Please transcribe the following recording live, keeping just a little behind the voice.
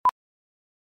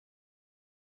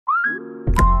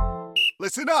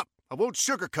Listen up. I won't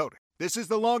sugarcoat it. This is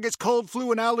the longest cold,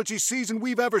 flu, and allergy season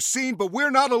we've ever seen, but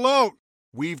we're not alone.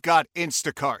 We've got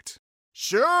Instacart.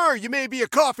 Sure, you may be a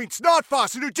coughing snot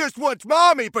faucet who just wants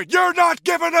mommy, but you're not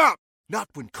giving up. Not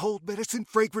when cold medicine,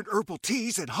 fragrant herbal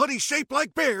teas, and honey shaped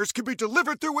like bears can be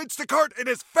delivered through Instacart in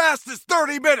as fast as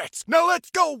 30 minutes. Now let's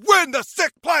go win the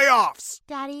sick playoffs.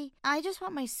 Daddy, I just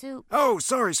want my soup. Oh,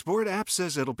 sorry, Sport. App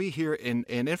says it'll be here in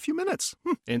a few minutes.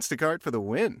 Instacart for the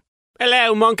win.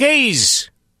 Hello, monkeys.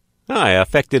 I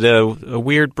affected a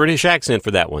weird British accent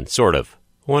for that one, sort of.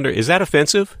 I wonder, is that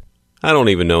offensive? I don't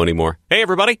even know anymore. Hey,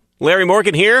 everybody. Larry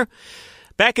Morgan here.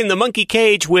 Back in the monkey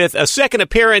cage with a second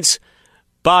appearance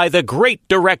by the great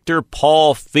director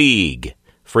Paul Feig.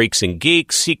 Freaks and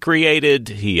Geeks he created.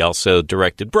 He also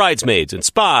directed Bridesmaids and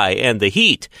Spy and The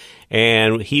Heat.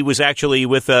 And he was actually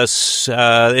with us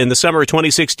in the summer of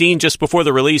 2016, just before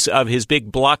the release of his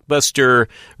big blockbuster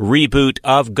reboot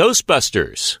of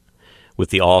Ghostbusters, with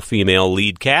the all-female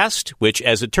lead cast, which,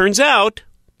 as it turns out,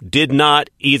 did not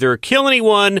either kill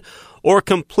anyone or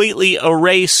completely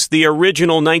erase the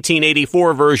original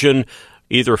 1984 version,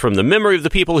 either from the memory of the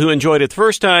people who enjoyed it the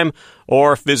first time,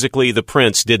 or physically the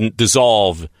prince didn't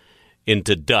dissolve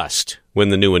into dust when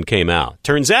the new one came out.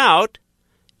 Turns out,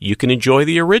 you can enjoy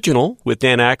the original with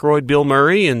Dan Aykroyd, Bill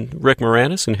Murray, and Rick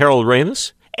Moranis, and Harold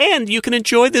Ramis, and you can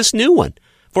enjoy this new one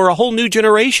for a whole new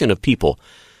generation of people.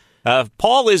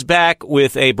 Paul is back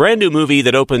with a brand new movie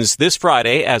that opens this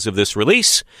Friday as of this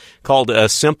release, called A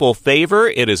Simple Favor.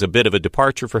 It is a bit of a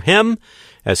departure for him,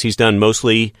 as he's done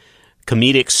mostly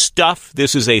comedic stuff.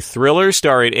 This is a thriller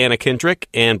starring Anna Kendrick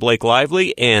and Blake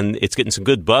Lively, and it's getting some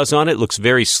good buzz on it. It looks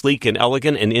very sleek and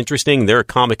elegant and interesting. There are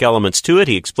comic elements to it.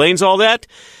 He explains all that.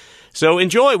 So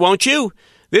enjoy, won't you?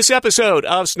 This episode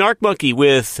of Snark Monkey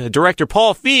with director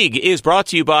Paul Feig is brought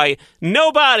to you by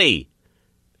nobody,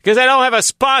 because I don't have a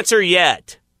sponsor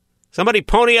yet. Somebody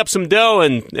pony up some dough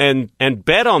and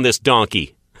bet on this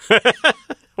donkey.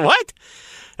 What?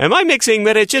 Am I mixing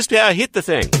that? It just hit the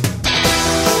thing.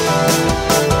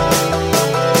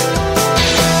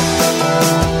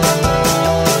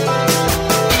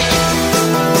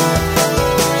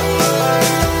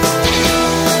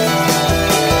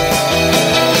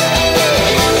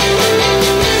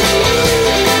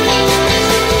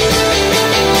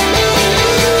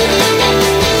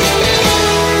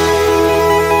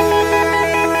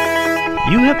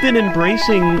 You have been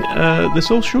embracing the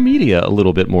social media a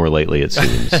little bit more lately, it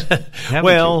seems.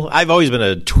 Well, I've always been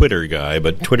a Twitter guy,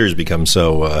 but Twitter's become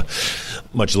so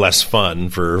much less fun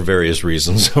for various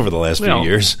reasons over the last few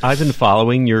years. I've been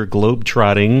following your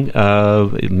globe-trotting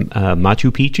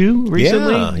Machu Picchu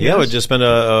recently. Yeah, we've just spent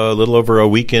a little over a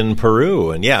week in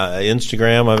Peru. And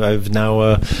Instagram, I've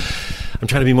now... I'm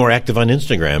trying to be more active on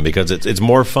Instagram because it's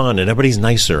more fun and everybody's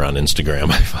nicer on Instagram,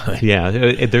 I find. Yeah,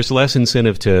 there's less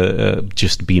incentive to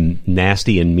just be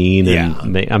nasty and mean. Yeah.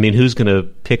 And, I mean, who's going to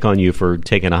pick on you for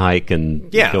taking a hike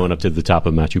and going up to the top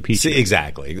of Machu Picchu? See,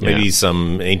 exactly. Maybe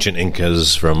some ancient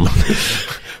Incas from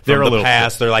the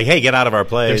past. They're like, hey, get out of our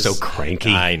place. They're so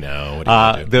cranky. I know. What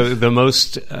do you do? The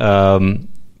most,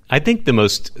 I think the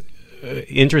most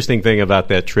interesting thing about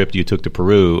that trip you took to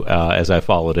Peru, as I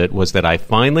followed it, was that I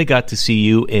finally got to see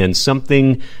you in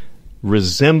something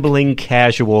resembling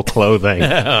casual clothing.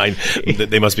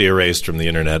 They must be erased from the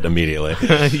internet immediately.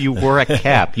 You wore a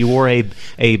cap. You wore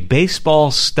a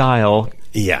baseball-style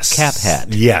cap hat.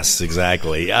 Yes,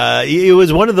 exactly. It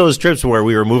was one of those trips where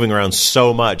we were moving around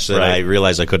so much that I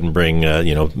realized I couldn't bring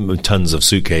tons of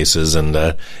suitcases and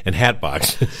hat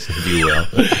boxes, if you will,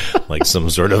 like some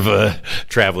sort of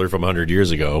traveler from 100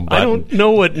 years ago. But I don't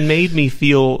know what made me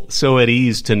feel so at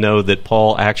ease to know that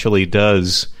Paul actually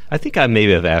does. I think I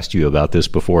maybe have asked you about this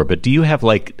before, but do you have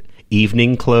like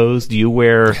evening clothes? Do you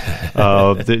wear?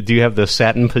 Do you have the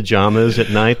satin pajamas at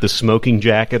night? The smoking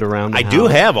jacket around the house? I do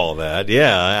have all that.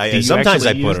 Yeah, sometimes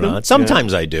I put it on.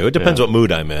 Sometimes I do. It depends what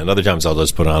mood I'm in. Other times I'll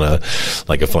just put on a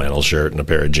flannel shirt and a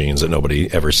pair of jeans that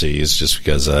nobody ever sees, just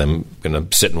because I'm going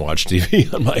to sit and watch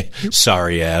TV on my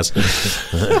sorry ass.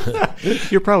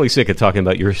 You're probably sick of talking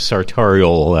about your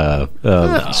sartorial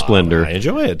splendor. I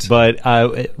enjoy it. But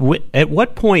at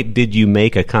what point did you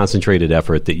make a concentrated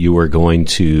effort that you were going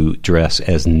to dress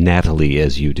as Natalie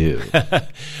as you do?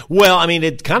 Well, I mean,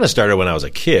 it kind of started when I was a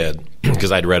kid.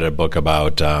 because I'd read a book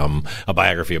about a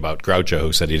biography about Groucho,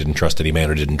 who said he didn't trust any man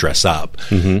who didn't dress up.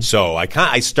 So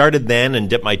I started then and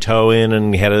dipped my toe in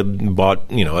and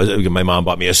my mom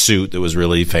bought me a suit that was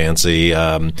really fancy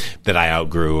that I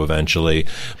outgrew eventually.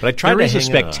 But I tried. There is a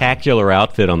spectacular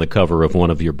outfit on the cover of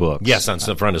one of your books. Yes, on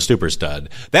the front of Super Stud.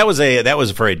 That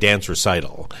was for a dance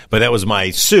recital, but that was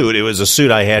my suit. It was a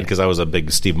suit I had because I was a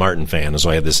big Steve Martin fan, so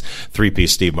I had this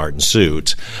 3-piece Steve Martin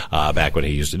suit back when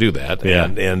he used to do that. Yeah.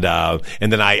 And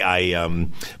then I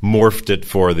morphed it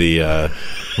for the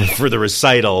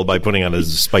recital by putting on a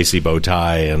spicy bow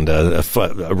tie and a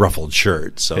ruffled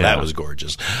shirt. So that was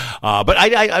gorgeous. But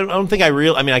I don't think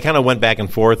I kind of went back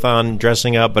and forth on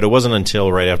dressing up, but it wasn't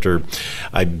until right after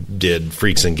I did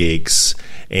Freaks and Geeks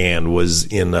and was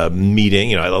in a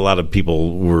meeting. A lot of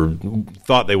people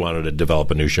thought they wanted to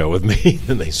develop a new show with me,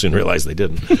 and they soon realized they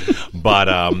didn't. But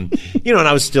and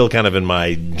I was still kind of in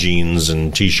my jeans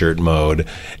and T-shirt mode.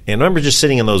 And I remember just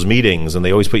sitting in those meetings, and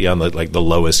they always put you on the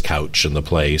lowest couch in the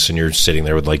place, and you're sitting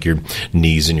there with like your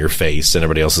knees in your face, and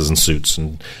everybody else is in suits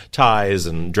and ties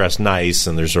and dressed nice,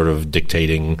 and they're sort of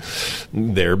dictating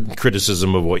their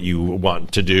criticism of what you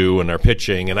want to do and are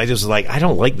pitching. And I just I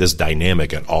don't like this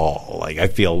dynamic at all. Like, I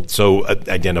feel so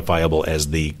identifiable as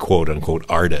the quote unquote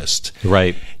artist,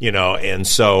 right? And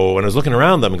so when I was looking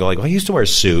around them and going, I used to wear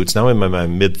suits. Now I'm in my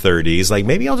mid-30s. Like,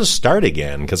 maybe I'll just start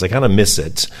again because I kind of miss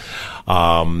it.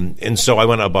 And so I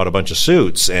went out and bought a bunch of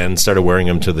suits and started wearing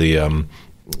them to the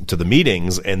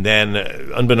meetings, and then,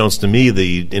 unbeknownst to me,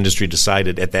 the industry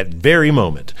decided at that very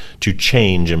moment to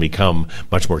change and become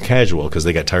much more casual because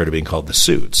they got tired of being called the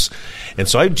suits. And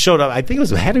so I showed up. I think it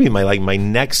had to be my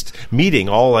next meeting,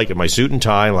 all in my suit and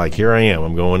tie. Like, here I am.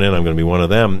 I'm going in. I'm going to be one of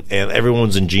them. And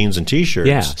everyone's in jeans and T-shirts.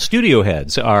 Yeah, studio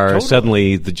heads are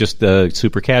suddenly just the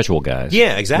super casual guys.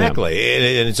 Yeah, exactly.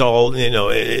 Yeah. And it's all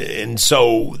and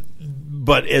so.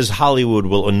 But as Hollywood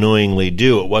will annoyingly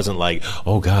do, it wasn't like,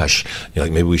 oh gosh,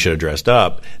 maybe we should have dressed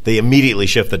up. They immediately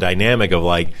shift the dynamic of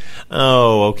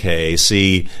oh, okay,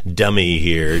 see, dummy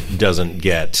here doesn't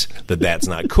get that that's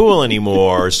not cool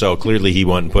anymore. So clearly he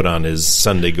went and put on his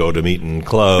Sunday go-to-meeting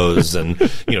clothes and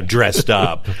dressed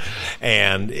up,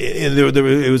 and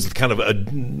it was kind of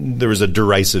there was a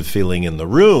derisive feeling in the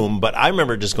room. But I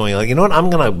remember just going what,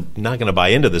 I'm not gonna buy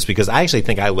into this because I actually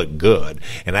think I look good,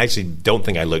 and I actually don't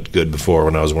think I looked good before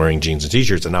when I was wearing jeans and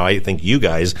T-shirts, and now I think you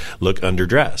guys look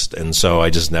underdressed. And so I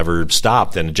just never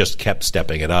stopped and just kept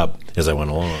stepping it up as I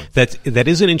went along. That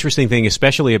is an interesting thing,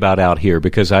 especially about out here,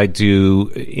 because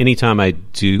anytime I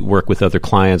do work with other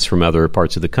clients from other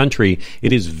parts of the country,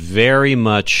 it is very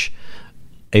much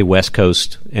a West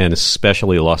Coast and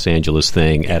especially a Los Angeles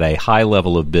thing at a high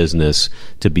level of business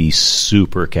to be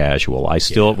super casual.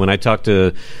 When I talk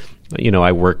to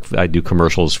I do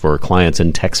commercials for clients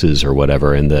in Texas or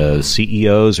whatever, and the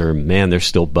CEOs they're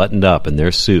still buttoned up in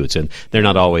their suits, and they're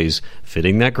not always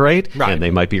fitting that great, right. And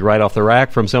they might be right off the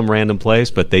rack from some random place,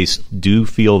 but they do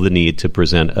feel the need to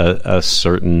present a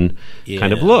certain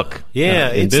kind of look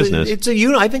in business.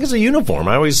 I think it's a uniform.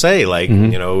 I always say,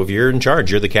 if you're in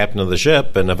charge, you're the captain of the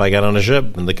ship, and if I got on a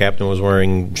ship and the captain was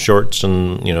wearing shorts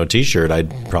and, T-shirt,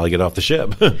 I'd probably get off the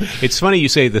ship. It's funny you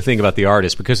say the thing about the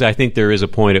artist, because I think there is a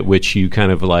point at which you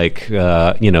kind of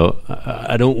I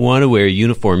don't want to wear a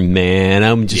uniform, man.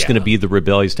 I'm just going to be the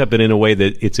rebellious type, but in a way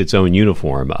that it's its own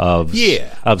uniform of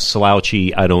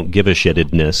slouchy, I don't give a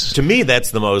shittedness. To me,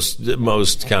 that's the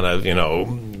most kind of,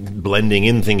 blending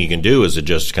in thing you can do is to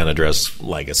just kind of dress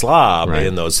like a slob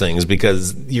in those things,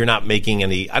 because you're not making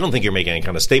I don't think you're making any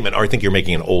kind of statement, or I think you're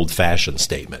making an old-fashioned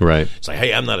statement. Right. It's like,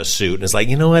 hey, I'm not a suit. And it's like,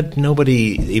 you know what?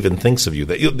 Nobody even thinks of you.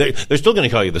 They're still going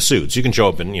to call you the suits. You can show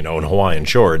up in, in Hawaiian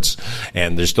shorts,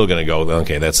 and they're still going to go,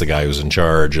 okay, that's the guy who's in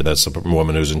charge, or that's the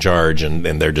woman who's in charge, and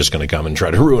they're just going to come and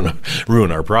try to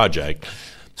ruin our project.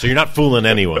 So you're not fooling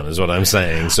anyone, is what I'm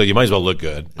saying. So you might as well look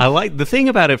good. I like the thing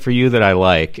about it for you that I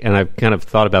like, and I've kind of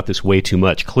thought about this way too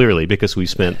much, clearly, because we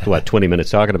spent 20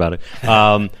 minutes talking about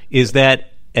it. Is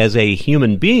that as a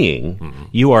human being,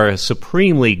 you are a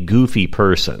supremely goofy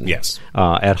person. Yes,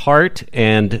 at heart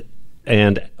and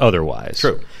otherwise.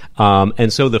 True.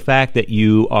 And so the fact that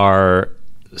you are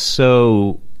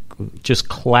so just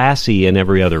classy in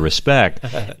every other respect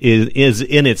is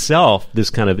in itself this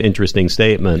kind of interesting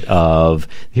statement of,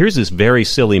 here's this very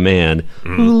silly man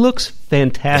who looks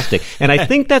fantastic. And I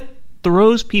think that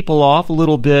throws people off a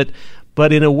little bit,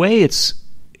 but in a way it's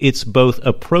both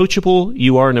approachable.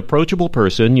 You are an approachable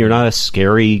person. You're not a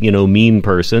scary, mean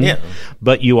person. Yeah.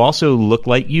 But you also look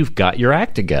like you've got your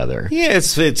act together. Yeah,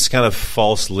 it's kind of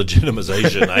false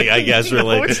legitimization, I guess,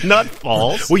 really. No, it's not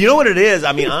false. Well, you know what it is?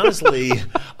 I mean, honestly,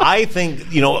 I think,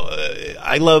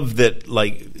 I love that,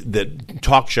 that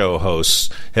talk show hosts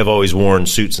have always worn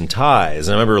suits and ties.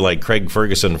 And I remember like Craig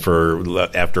Ferguson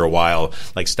after a while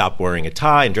like stopped wearing a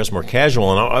tie and dressed more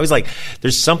casual. And I was like,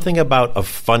 there's something about a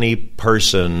funny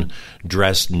person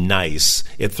dressed nice.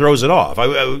 It throws it off.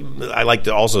 I like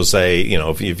to also say,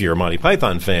 if you're a Monty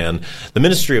Python fan, the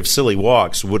Ministry of Silly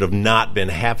Walks would have not been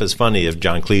half as funny if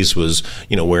John Cleese was,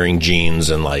 wearing jeans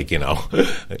and like,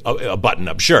 a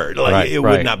button-up shirt. Like it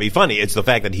would not be funny. It's the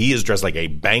fact that he is dressed like a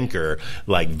banker,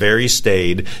 like very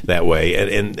staid that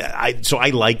way. So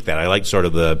I like that. I like sort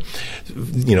of the,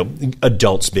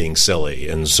 adults being silly.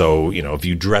 And so, if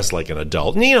you dress like an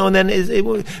adult, and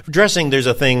then dressing, there's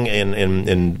a thing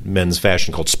in men's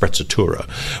fashion called sprezzatura,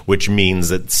 which means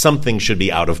that something should be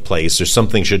out of place or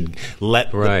something should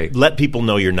let people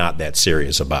know you're not that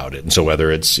serious about it. And so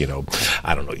whether it's,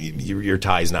 I don't know, your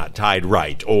tie's not tied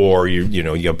right, or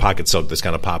you have pocket silk that's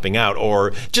kind of popping out,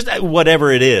 or just whatever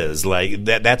it is, like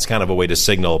that's kind of a way to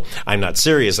signal I'm not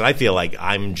serious. And I feel like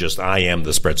I am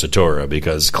the sprezzatura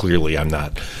because clearly I'm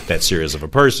not that serious of a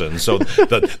person. So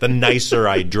the nicer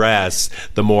I dress,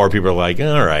 the more people are like,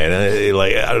 all right,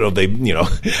 like I don't know,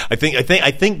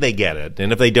 I think they get it,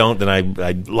 and if they don't, then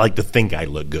I like to think I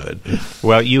look good.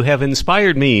 Well, you have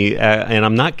inspired me, and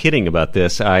I'm not kidding about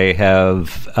this. I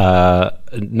have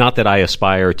not that I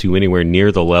aspire to anywhere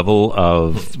near the level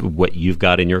of what you've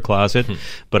got in your closet,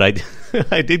 but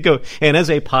I did go, and as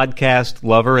a podcast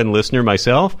lover and listener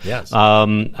myself, yes.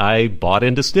 I bought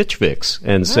into Stitch Fix,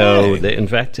 and so in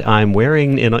fact, I'm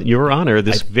wearing in your honor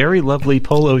this very lovely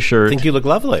polo shirt. I think you look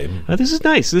lovely. This is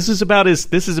nice. This is about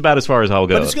as far as I'll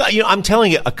go. But I'm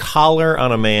telling you, a collar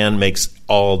on a man makes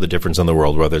all the difference in the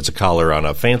world, whether it's a collar on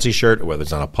a fancy shirt or whether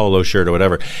it's on a polo shirt or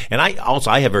whatever. And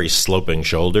I have very sloping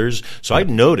shoulders, so I've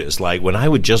noticed like when I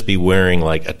would just be wearing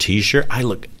like a t-shirt, I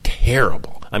look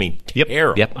terrible. I mean,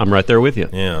 terrible. Yep, I'm right there with you.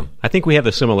 Yeah. I think we have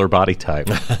a similar body type.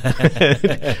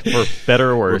 For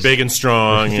better or worse. We're big and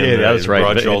strong. Yeah, that's right.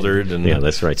 Broad-shouldered. Yeah,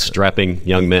 that's right. Strapping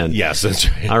young men. Yes,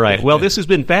 that's right. All right. Well, this has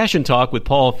been Fashion Talk with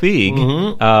Paul Feig.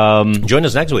 Mm-hmm. Join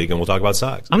us next week and we'll talk about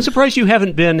socks. I'm surprised you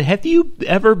haven't been. Have you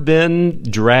ever been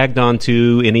dragged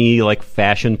onto any like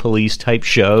fashion police type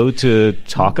show to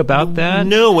talk about that?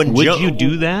 No. Would you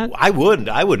do that? I would in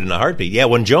a heartbeat. Yeah,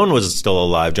 when Joan was still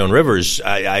alive, Joan Rivers,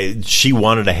 she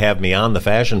wanted to have me on the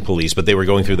fashion police, but they were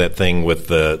going through that thing with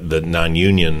the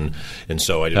non-union, and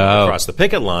so I didn't cross the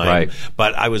picket line. Right.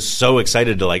 But I was so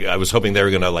excited to I was hoping they were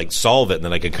going to solve it, and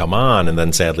then I could come on. And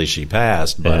then sadly she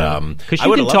passed. But because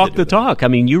you can talk the talk. I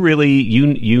mean, you really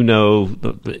you know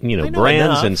brands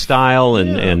enough. And style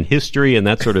and history and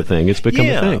that sort of thing. It's become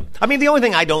a thing. I mean, the only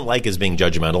thing I don't like is being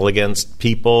judgmental against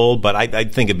people, but I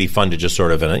think it'd be fun to just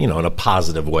sort of in a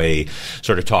positive way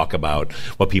sort of talk about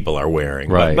what people are wearing.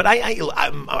 Right. But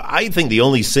I think the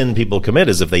only sin people commit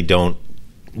is if they don't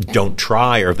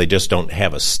try, or if they just don't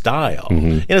have a style.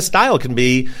 Mm-hmm. And a style can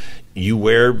be you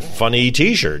wear funny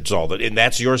T-shirts, and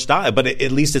that's your style. But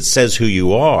at least it says who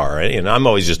you are. And I'm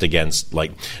always just against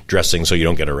dressing so you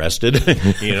don't get arrested.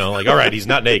 All right, he's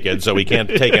not naked, so we can't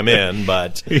take him in.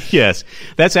 But yes,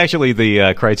 that's actually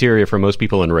the criteria for most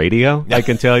people in radio. I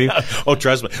can tell you. Oh,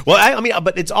 trust me. Well, I mean,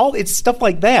 but it's stuff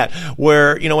like that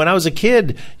where when I was a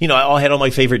kid, I had all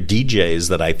my favorite DJs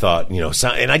that I thought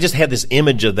and I just had this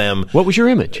image of them. What was your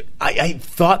image? I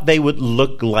thought they would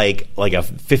look like a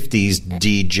 50s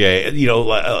DJ.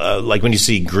 Like when you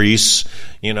see Grease,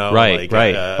 right.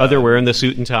 They're wearing the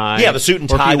suit and tie. Yeah, the suit and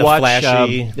tie, the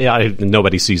flashy.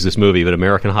 Nobody sees this movie, but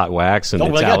American Hot Wax, and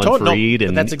it's Alan Freed.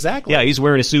 And that's exactly. Yeah, he's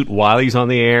wearing a suit while he's on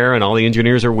the air, and all the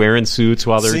engineers are wearing suits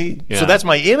while they're. So that's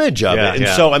my image of it. And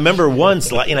so I remember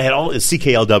once, I had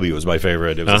CKLW was my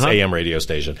favorite. It was this AM radio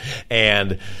station,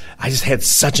 and I just had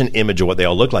such an image of what they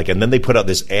all looked like. And then they put out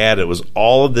this ad. It was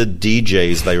all of the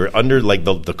DJs. They were under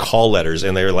the call letters,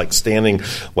 and they were standing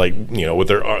with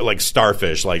their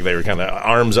starfish, they were kind of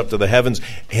arms up to the heavens,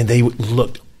 and they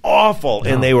looked awful,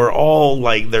 and they were all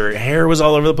their hair was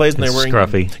all over the place, and they were wearing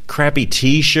scruffy, crappy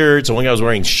T-shirts. And one guy was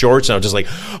wearing shorts, and I was just like,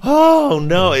 "Oh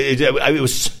no!" It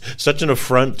was such an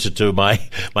affront to my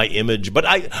image. But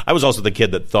I was also the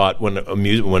kid that thought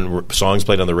when songs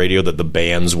played on the radio that the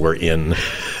bands were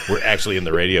actually in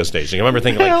the radio station. I remember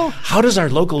thinking, how does our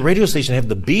local radio station have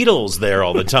the Beatles there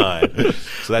all the time?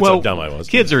 So that's how dumb I was.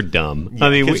 Kids are dumb. Yeah, I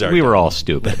mean, we were all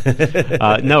stupid.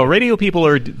 No, radio people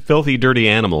are filthy, dirty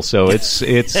animals. So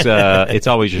it's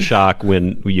always a shock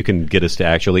when you can get us to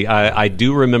actually. I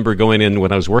do remember going in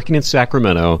when I was working in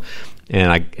Sacramento,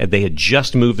 and they had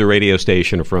just moved the radio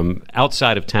station from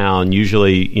outside of town.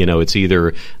 Usually, it's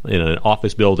either in an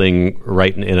office building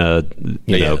right in a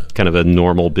kind of a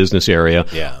normal business area,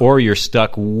 or you're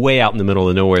stuck way out in the middle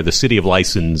of nowhere, the city of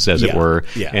license, as it were.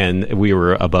 And we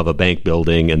were above a bank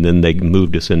building, and then they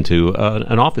moved us into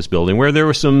an office building where there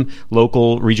were some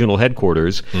local regional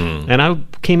headquarters. And I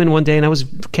came in one day and I was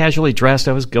casually dressed.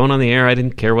 I was going on the air. I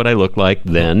didn't care what I looked like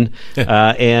then.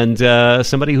 And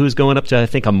somebody who was going up to, I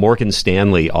think, a Morgan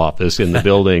Stanley office in the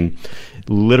building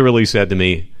literally said to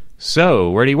me,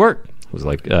 "So, where do you work?" I was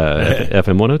like,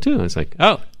 FM 102. I was like,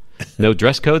 "Oh, no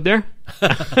dress code there?"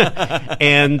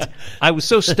 And I was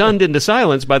so stunned into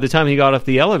silence by the time he got off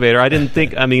the elevator. I didn't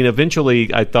think,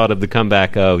 eventually I thought of the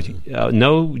comeback of,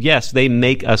 no, yes, they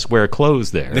make us wear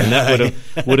clothes there. And that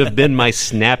would have been my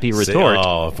snappy retort.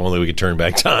 If only we could turn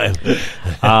back time.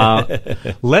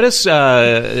 Let us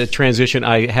transition.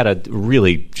 I had a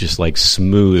really just like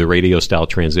smooth radio style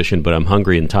transition, but I'm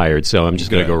hungry and tired, so I'm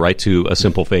just going to go right to A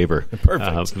Simple Favor.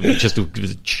 Perfect. Just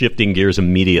shifting gears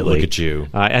immediately. Look at you.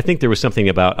 I think there was something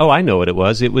about, I know what it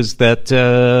was. It was that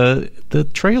the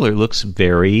trailer looks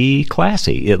very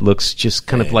classy. It looks just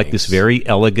kind of like this very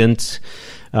elegant,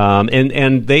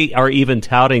 and they are even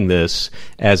touting this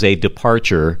as a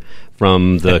departure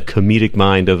from the comedic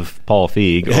mind of Paul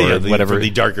Feig, or whatever. The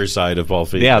darker side of Paul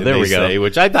Feig. Yeah, there we go.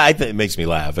 Which I think makes me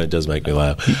laugh. It does make me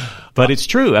laugh. But it's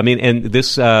true. And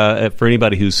this, for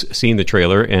anybody who's seen the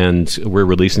trailer, and we're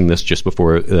releasing this just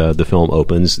before the film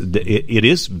opens, it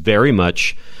is very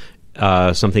much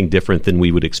something different than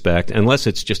we would expect, unless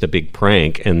it's just a big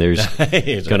prank and there's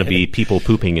going to be people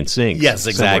pooping in sinks. Yes,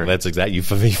 exactly. Somewhere. That's exactly. You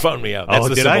phoned me out. That's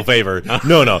the did Simple I? Favor.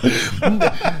 No. No,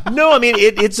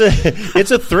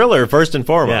 it's a thriller first and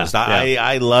foremost. Yeah.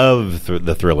 I love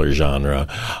the thriller genre,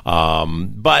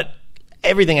 but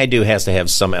everything I do has to have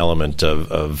some element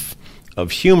of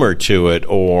humor to it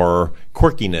or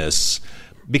quirkiness.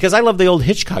 Because I love the old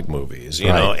Hitchcock movies,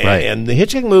 and the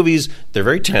Hitchcock movies, they're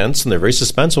very tense and they're very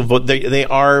suspenseful, but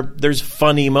there's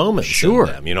funny moments in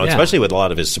them, especially with a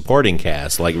lot of his supporting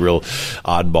cast, like real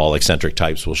oddball, eccentric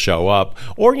types will show up,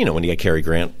 or, when you got Cary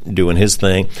Grant doing his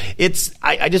thing.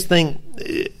 I just think,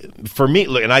 for me,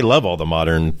 and I love all the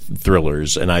modern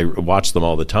thrillers and I watch them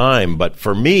all the time, but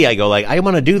for me, I go like, I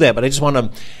want to do that, but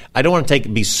I don't want to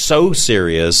be so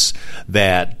serious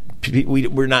that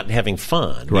we're not having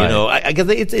fun,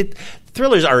 Because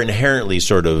thrillers are inherently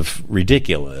sort of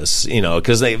ridiculous,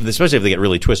 because especially if they get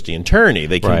really twisty and turny,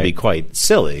 they can be quite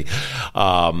silly.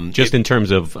 Just in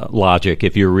terms of logic,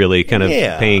 if you're really kind of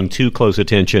paying too close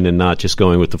attention and not just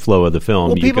going with the flow of the film,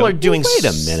 well, people are doing. Wait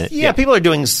a minute, people are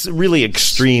doing really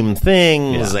extreme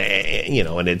things,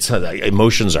 and it's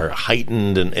emotions are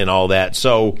heightened and all that.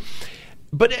 So.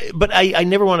 But I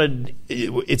never wanted.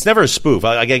 It's never a spoof.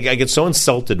 I get so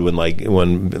insulted when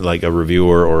a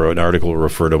reviewer or an article will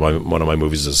refer to one of my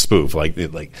movies as a spoof, like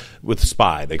with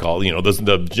Spy. They call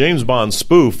the James Bond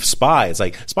spoof Spy. It's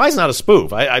like Spy's not a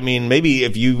spoof. I mean, maybe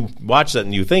if you watch that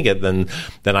and you think it, then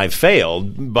I've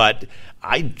failed. But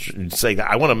I say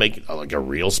I want to make like a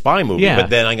real spy movie, but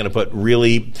then I'm going to put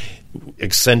really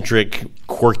eccentric,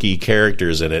 quirky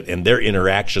characters in it, and their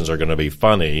interactions are going to be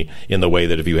funny in the way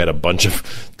that if you had a bunch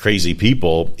of crazy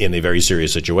people in a very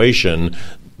serious situation,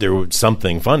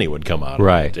 something funny would come out of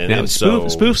it. And, now,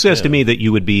 spoof says to me that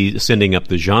you would be sending up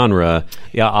the genre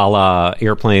a la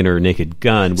Airplane or Naked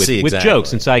Gun with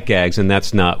jokes and sight gags, and that's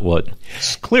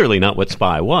clearly not what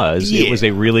Spy was. It was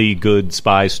a really good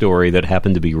spy story that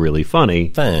happened to be really funny.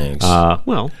 Thanks. That's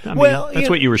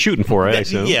what you were shooting for, I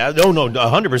assume. Yeah, no,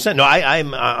 100%. No,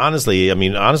 I'm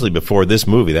honestly, before this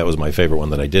movie, that was my favorite one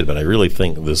that I did, but I really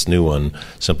think this new one,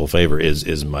 Simple Favor,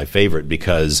 is my favorite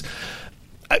because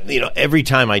every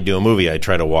time I do a movie, I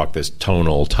try to walk this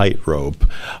tonal tightrope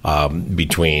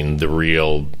between the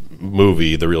real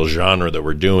movie, the real genre that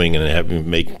we're doing,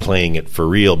 and playing it for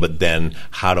real. But then,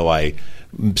 how do I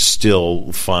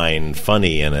still find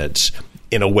funny in it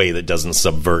in a way that doesn't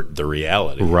subvert the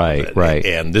reality? Right.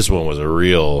 And this one was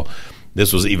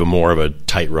This was even more of a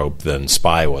tightrope than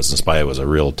Spy was, and Spy was a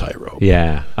real tightrope.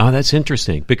 Yeah. Oh, that's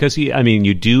interesting. Because,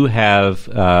 you do have,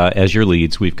 as your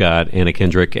leads, we've got Anna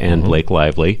Kendrick and Blake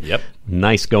Lively. Yep.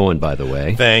 Nice going, by the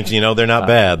way. Thanks. They're not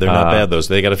bad. They're not bad.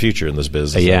 They got a future in this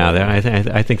business. Yeah,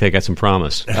 I think they got some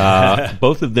promise.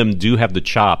 Both of them do have the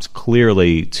chops,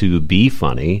 clearly, to be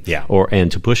funny,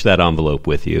 and to push that envelope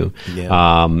with you.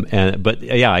 Yeah. But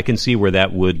I can see where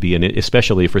that would be,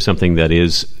 especially for something that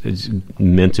is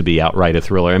meant to be outright a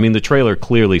thriller. I mean, the trailer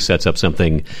clearly sets up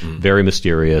something very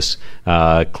mysterious,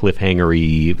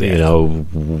 cliffhanger-y,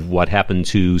 what happened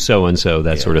to so-and-so,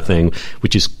 that sort of thing,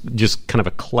 which is just kind of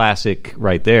a classic basic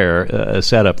right there, a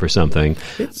setup for something.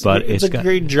 It's a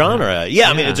great genre. Yeah,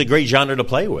 I mean, it's a great genre to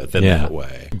play with in that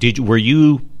way. Were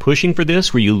you pushing for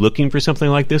this? Were you looking for something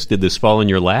like this? Did this fall in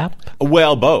your lap?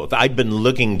 Well, both. I'd been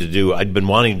wanting to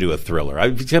do a thriller.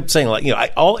 I kept saying, like,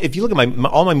 if you look at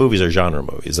all my movies are genre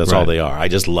movies. That's all they are. I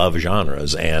just love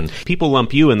genres. And people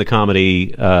lump you in the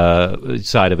comedy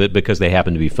side of it because they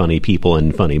happen to be funny people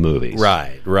in funny movies.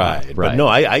 Right. But no,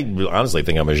 I honestly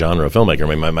think I'm a genre filmmaker.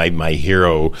 I mean, my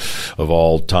hero of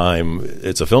all time,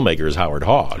 it's a filmmaker, is Howard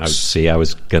Hawks. I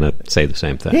was going to say the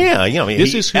same thing. Yeah,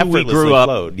 this is who we grew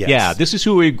up. Yes. Yeah, this is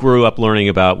who we grew up learning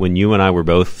about when you and I were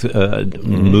both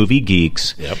movie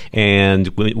geeks. Yep.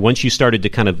 And once you started to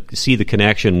kind of see the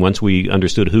connection, once we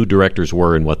understood who directors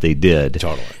were and what they did.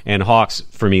 Totally. And Hawks,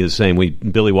 for me, the same.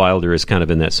 Billy Wilder is kind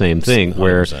of in that same thing,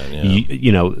 where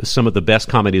some of the best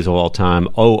comedies of all time.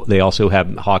 They also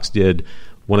have Hawks did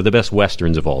one of the best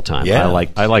westerns of all time. Yeah.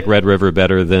 I like Red River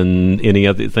better than any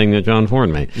other thing that John Ford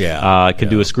made. Could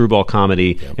do a screwball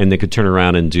comedy, and they could turn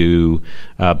around and do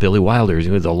Billy Wilder's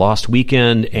The Lost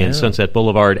Weekend and Sunset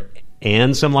Boulevard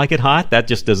and Some Like It Hot. That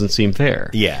just doesn't seem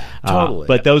fair. Yeah, totally.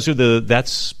 But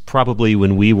that's probably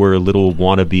when we were little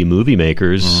wannabe movie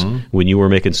makers, when you were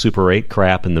making Super 8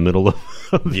 crap in the middle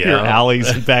of your alleys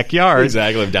and backyards.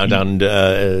 Exactly, downtown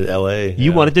L.A.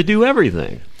 You wanted to do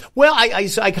everything. Well,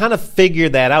 I kind of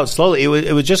figured that out slowly.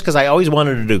 It was just because I always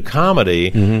wanted to do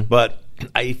comedy, but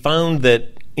I found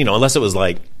that, unless it was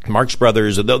like Marx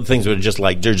Brothers or those things that are just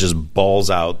like, they're just balls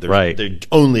out. They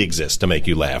only exist to make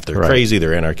you laugh. They're crazy,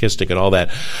 they're anarchistic and all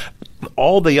that.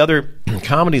 All the other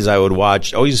comedies I would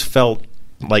watch always felt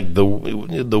like the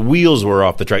wheels were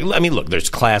off the track. I mean, look, there's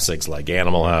classics like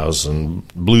Animal House and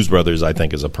Blues Brothers. I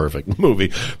think is a perfect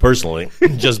movie, personally,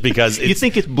 just because you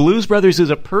think Blues Brothers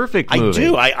is a perfect movie. I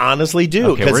do. I honestly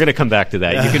do. Okay, we're going to come back to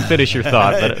that. You can finish your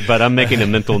thought, but I'm making a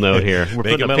mental note here. We're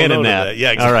putting a pin in that.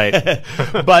 Yeah, exactly.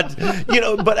 All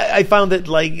right. but I found that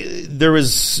like there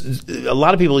was a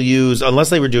lot of people use, unless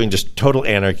they were doing just total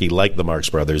anarchy like the Marx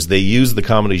Brothers, they use the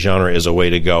comedy genre as a way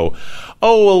to go,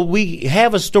 oh, well, we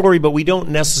have a story, but we don't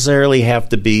necessarily have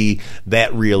to be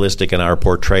that realistic in our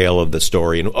portrayal of the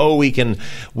story. And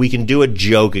we can do a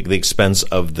joke at the expense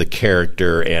of the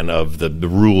character and of the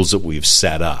rules that we've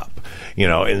set up.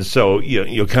 And so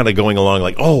you're kind of going along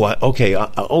like, okay,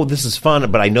 this is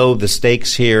fun, but I know the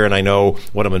stakes here and I know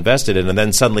what I'm invested in. And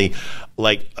then suddenly,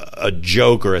 like a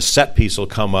joke or a set piece will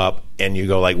come up, and you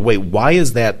go like, wait, why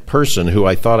is that person who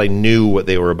I thought I knew what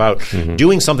they were about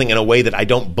doing something in a way that I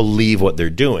don't believe what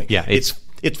they're doing? Yeah, it's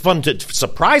fun to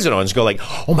surprise it on. Just go like,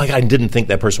 oh my God, I didn't think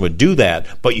that person would do that.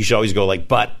 But you should always go like,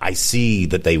 but I see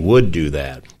that they would do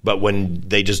that. But when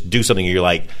they just do something, you're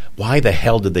like, why the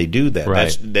hell did they do that?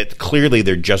 Right. That clearly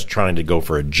they're just trying to go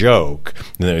for a joke,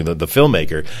 the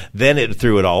filmmaker. Then it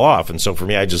threw it all off. And so for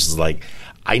me, I just was like,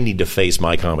 I need to face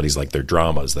my comedies like they're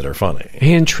dramas that are funny.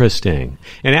 Interesting.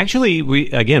 And actually, we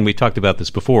talked about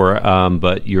this before,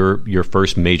 but your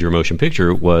first major motion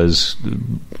picture was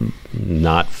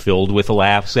not filled with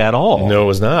laughs at all. No, it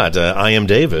was not. I Am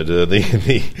David,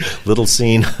 the little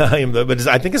scene. But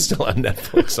I think it's still on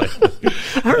Netflix.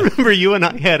 I remember you and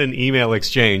I had an email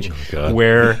exchange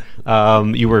where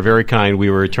you were very kind.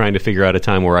 We were trying to figure out a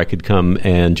time where I could come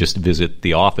and just visit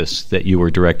the office that you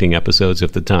were directing episodes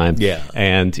of the time. Yeah.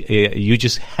 And you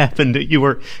just happened, you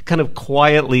were kind of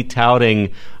quietly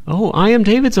touting, I Am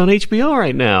David's on HBO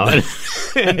right now. And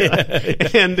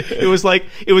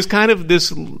it was kind of this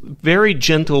very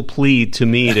gentle plea to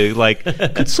me to like,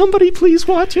 could somebody please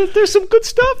watch it? There's some good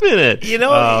stuff in it.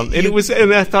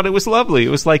 And I thought it was lovely. It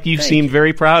was like you seemed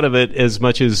very proud of it, as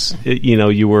much as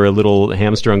you were a little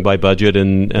hamstrung by budget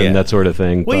and that sort of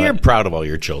thing. Well, you're proud of all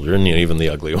your children, even the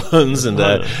ugly ones. And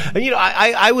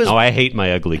I was. Oh, I hate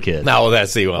my ugly kid. No,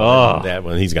 that's that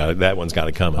one. That one's got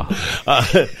it coming.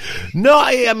 No,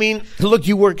 I mean, look,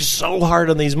 you work so hard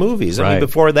on these movies. I mean,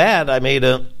 before that, I made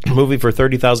a movie for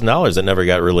 $30,000 that never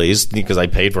got released because I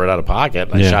paid for it out of pocket.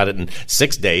 I shot it in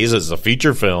 6 days as a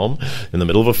feature film in the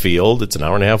middle of a field. It's an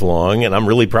hour and a half long, and I'm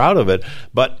really proud of it.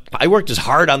 But I worked as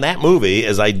hard on that movie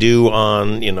as I do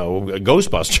on,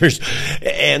 Ghostbusters.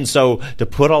 And so to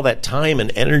put all that time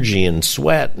and energy and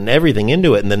sweat and everything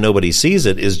into it, and then nobody sees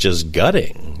it, is just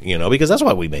gutting, because that's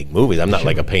why we make movies. I'm not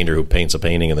like a painter who paints a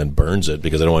painting and then burns it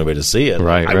because I don't want anybody to see it.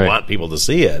 I want people to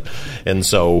see it. And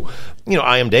so,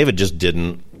 I Am David just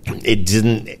didn't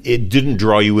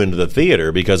draw you into the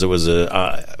theater because it was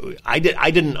I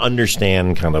didn't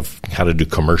understand kind of how to do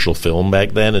commercial film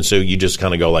back then, and so you just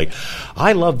kind of go like,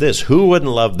 I love this, who wouldn't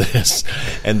love this?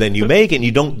 And then you make it, and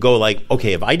you don't go like,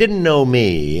 okay, if I didn't know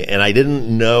me and I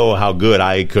didn't know how good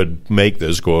I could make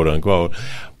this, quote unquote,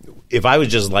 if I was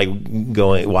just like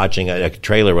watching a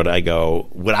trailer, would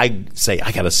I say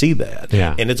I got to see that?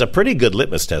 Yeah. And it's a pretty good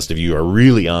litmus test if you are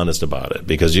really honest about it,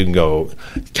 because you can go,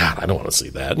 God, I don't want to see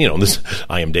that. This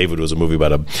I Am David was a movie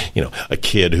about a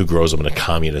kid who grows up in a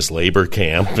communist labor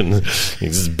camp and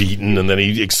he's beaten and then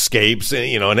he escapes.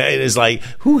 And it's like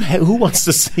who wants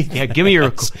to see? Yeah, give me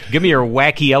your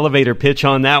wacky elevator pitch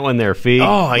on that one, there, Fee.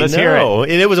 Oh, Let's I know.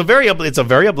 And it's a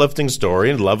very uplifting story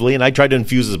and lovely. And I tried to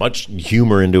infuse as much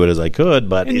humor into it as I could,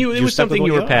 but it was something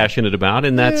you were passionate about,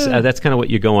 and that's kind of what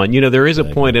you go on. There is a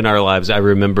point in our lives. I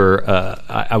remember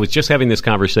I was just having this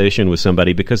conversation with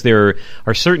somebody, because there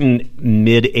are certain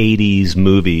mid-'80s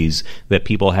movies that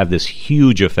people have this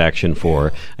huge affection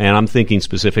for, and I'm thinking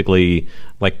specifically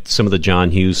like some of the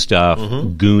John Hughes stuff,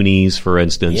 Goonies, for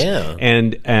instance,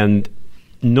 and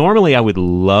normally, I would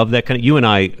love that kind of. You and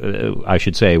I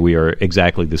should say, we are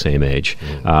exactly the same age.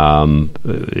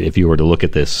 If you were to look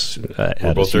at this,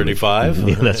 we're both 35.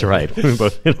 Yeah, that's right. We're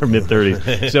both in our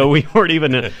mid-30s, so we weren't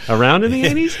even around in the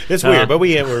 80s. It's weird, but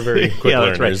we're very quick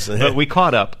learners. Right. But we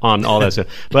caught up on all that stuff.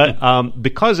 But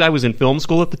because I was in film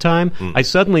school at the time, I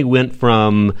suddenly went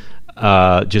from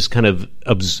just kind of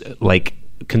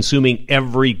consuming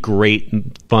every great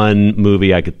fun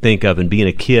movie I could think of and being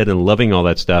a kid and loving all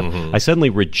that stuff. I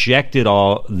suddenly rejected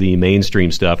all the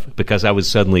mainstream stuff because I was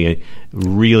suddenly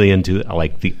really into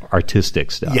like the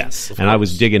artistic stuff. Yes, and I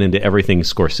was digging into everything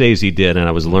Scorsese did, and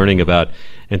I was learning about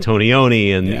Antonioni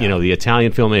and the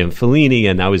Italian film and Fellini,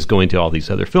 and I was going to all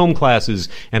these other film classes,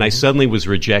 and I suddenly was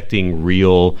rejecting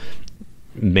real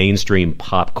mainstream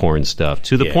popcorn stuff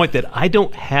to the point that I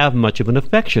don't have much of an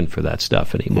affection for that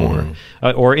stuff anymore,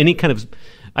 or any kind of.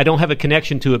 I don't have a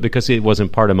connection to it because it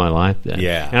wasn't part of my life then.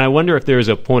 Yeah. And I wonder if there's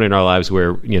a point in our lives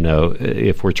where,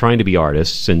 if we're trying to be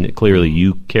artists, and clearly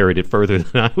you carried it further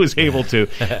than I was able to,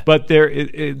 but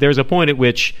there's a point at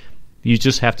which you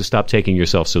just have to stop taking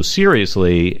yourself so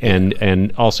seriously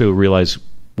and also realize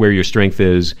where your strength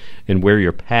is and where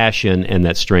your passion and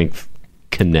that strength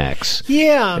connects.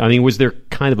 Yeah. I mean, was there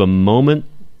kind of a moment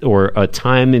or a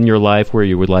time in your life where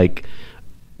you were like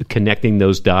connecting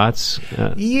those dots?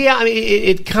 Yeah, I mean,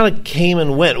 it kind of came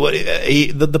and went.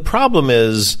 The problem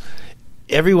is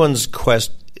everyone's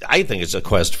quest. I think it's a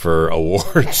quest for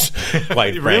awards,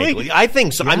 quite frankly. Really? I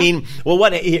think so. Yeah. I mean, well,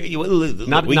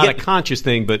 not a conscious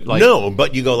thing, but like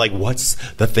but you go like, what's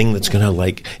the thing that's going to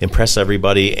like impress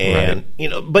everybody? And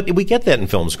but we get that in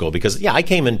film school because I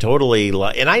came in totally,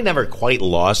 and I never quite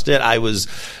lost it. I was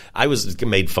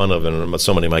made fun of in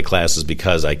so many of my classes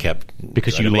because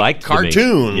you liked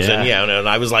cartoons and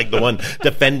I was like the one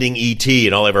defending E.T.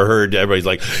 and all I ever heard everybody's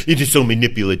like, you're just so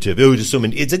manipulative. It was just so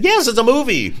it's a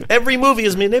movie. Every movie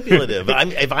is manipulative.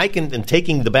 If I can, and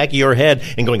taking the back of your head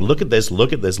and going, look at this,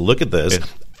 look at this, look at this.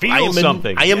 Feel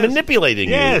something. I am manipulating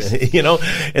you.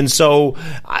 And so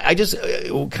I just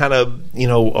kind of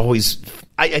always.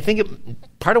 I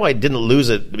think part of why I didn't lose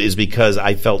it is because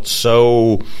I felt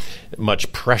so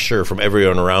much pressure from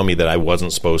everyone around me that I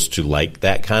wasn't supposed to like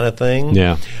that kind of thing.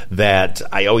 Yeah. That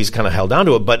I always kind of held on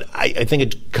to it. But I think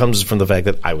it comes from the fact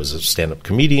that I was a stand-up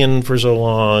comedian for so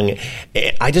long.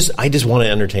 I just want to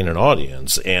entertain an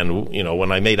audience. And,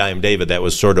 when I made I Am David, that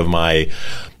was sort of my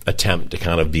attempt to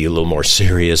kind of be a little more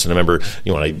serious. And I remember,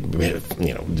 when I,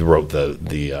 wrote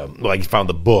I found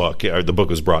the book, or the book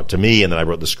was brought to me, and then I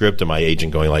wrote the script to my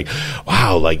agent going like,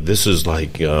 wow, like this is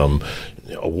like,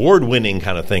 award-winning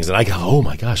kind of things, and I go, oh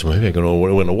my gosh, maybe I'm going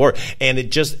to win an award. And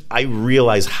I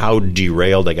realized how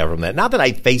derailed I got from that. Not that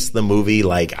I faced the movie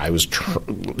like I was,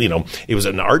 it was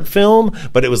an art film,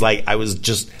 but it was like I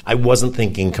wasn't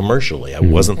thinking commercially. I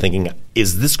wasn't thinking,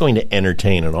 is this going to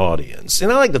entertain an audience? And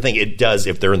I like to think it does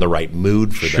if they're in the right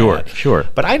mood for that. Sure.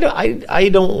 But I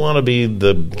don't want to be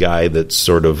the guy that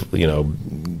sort of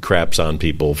craps on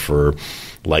people for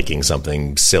liking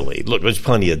something silly. Look, there's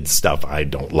plenty of stuff I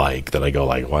don't like that I go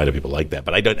like, why do people like that?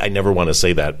 But I never want to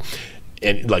say that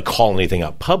and like call anything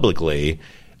out publicly.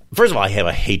 First of all, I have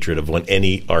a hatred of when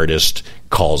any artist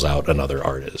calls out another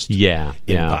artist. Yeah.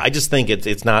 I just think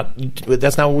that's not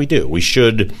what we do. We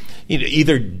should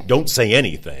either don't say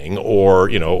anything or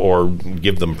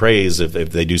give them praise if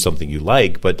they do something you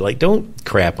like, but like don't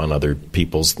crap on other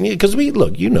people's, because we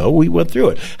went through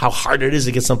it. How hard it is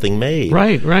to get something made.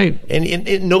 Right.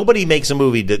 And nobody makes a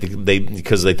movie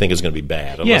because they think it's going to be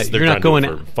bad unless they're trying to do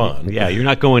it for fun. Yeah, you're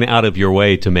not going out of your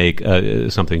way to make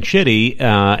something shitty,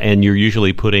 and you're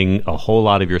usually putting a whole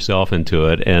lot of yourself into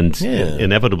it, and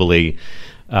inevitably,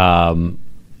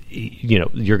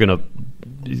 you're going to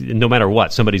no matter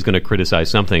what, somebody's going to criticize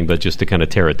something, but just to kind of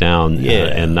tear it down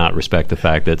and not respect the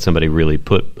fact that somebody really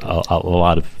put a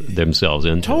lot of themselves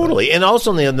into Totally. it. And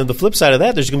also on the flip side of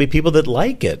that, there's going to be people that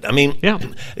like it. I mean,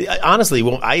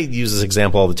 honestly, I use this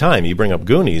example all the time. You bring up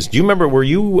Goonies. Do you remember,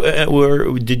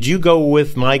 did you go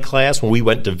with my class when we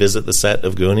went to visit the set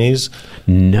of Goonies?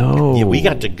 No. Yeah, we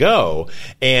got to go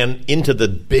and into the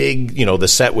big, the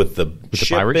set with the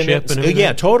ship pirate in ship it. and everything?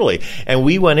 Yeah, totally. And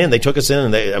we went in. They took us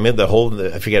in, and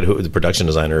I forget who the production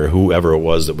designer or whoever it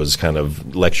was that was kind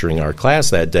of lecturing our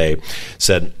class that day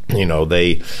said,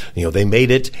 they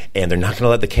made it, and they're not going to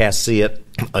let the cast see it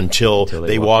until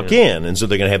they walk in, and so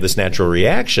they're going to have this natural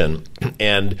reaction.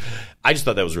 And I just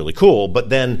thought that was really cool. But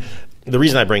then the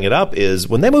reason I bring it up is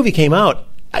when that movie came out,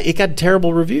 it got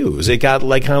terrible reviews. It got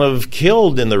kind of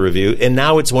killed in the review, and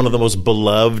now it's one of the most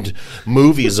beloved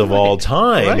movies of all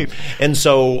time. Right. And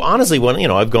so, honestly,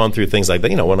 when I've gone through things like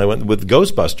that, when I went with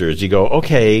Ghostbusters, you go,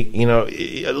 okay,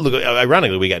 look,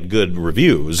 ironically, we got good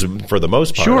reviews for the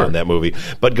most part on that movie,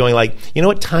 but going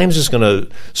what, time's just going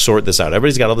to sort this out.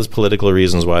 Everybody's got all these political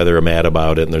reasons why they're mad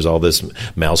about it, and there's all this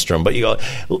maelstrom. But you go,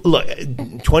 look,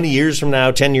 20 years from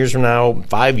now, 10 years from now,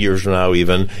 5 years from now,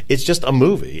 even, it's just a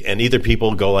movie, and either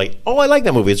people go oh, I like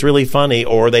that movie, it's really funny,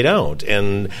 or they don't.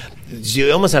 And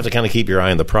you almost have to kind of keep your eye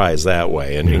on the prize that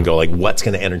way and go what's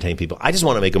going to entertain people. I just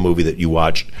want to make a movie that you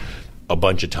watch a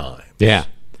bunch of times. Yeah.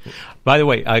 By the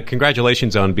way,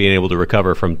 congratulations on being able to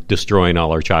recover from destroying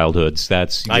all our childhoods.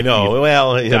 I know.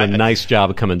 Well, done a nice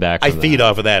job of coming back. I feed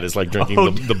off of that. It's like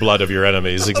drinking the blood of your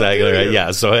enemies. Exactly right.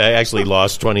 Yeah. So I actually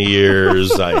lost 20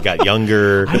 years. I got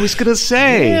younger. I was going to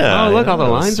say. Yeah, look, all the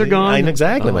lines are gone.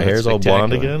 Exactly. My hair's all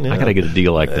blonde again. Yeah. I got to get a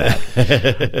deal like that.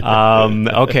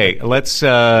 Okay, let's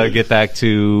get back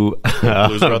to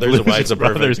Blues Brothers. Why it's a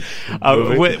perfect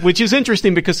movie. Which is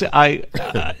interesting because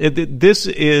this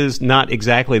is not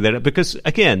exactly that. Because,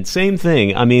 again, same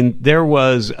thing. I mean, there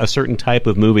was a certain type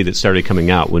of movie that started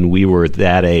coming out when we were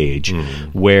that age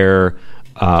where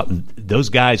those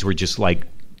guys were just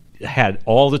had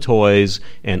all the toys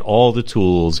and all the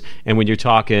tools, and when you're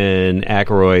talking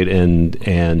Aykroyd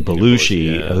and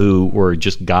Belushi, who were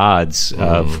just gods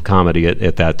of comedy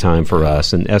at that time for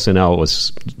us, and SNL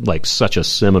was such a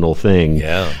seminal thing.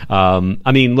 Yeah.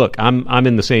 I mean, look, I'm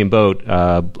in the same boat.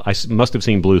 I must have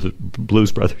seen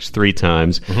Blues Brothers 3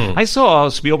 times. I saw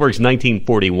Spielberg's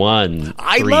 1941.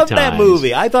 I loved that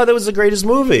movie. I thought that was the greatest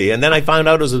movie, and then I found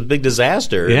out it was a big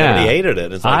disaster. Yeah. And he hated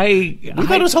it. It's we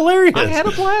thought it was hilarious. I had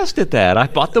a blast at that. I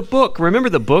bought the book. Remember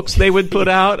the books they would put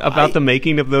out about the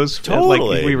making of those?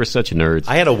 Totally. We were such nerds.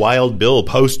 I had a Wild Bill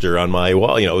poster on my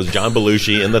wall. It was John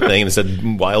Belushi in the thing, and it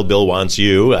said, Wild Bill wants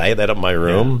you. I had that up in my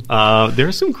room. There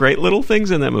are some great little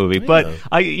things in that movie. But,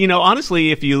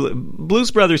 honestly,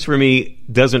 Blues Brothers for me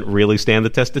doesn't really stand the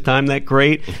test of time that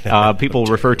great. People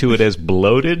refer to it as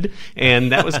bloated,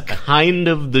 and that was kind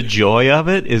of the joy of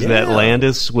it, is that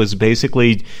Landis was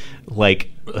basically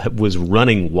was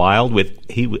running wild with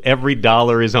every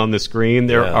dollar is on the screen.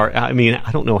 There are, I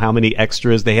don't know how many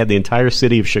extras. They had the entire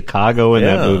city of Chicago in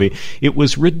that movie. It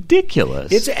was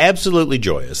ridiculous. It's absolutely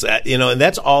joyous. And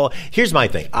that's all. Here's my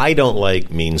thing. I don't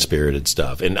like mean-spirited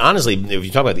stuff. And honestly, if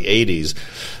you talk about the 80s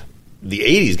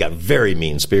got very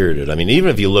mean-spirited. I mean,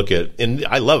 even if you look at, and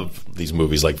I love these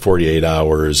movies like 48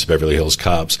 Hours, Beverly Hills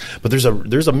Cops, but there's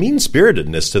a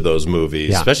mean-spiritedness to those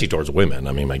movies, especially towards women.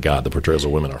 I mean, my God, the portrayals of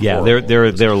women are horrible. they're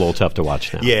a little tough to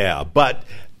watch now. Yeah, but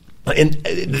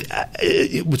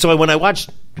so when I watched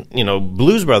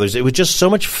Blues Brothers, it was just so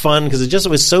much fun because it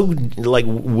was so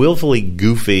willfully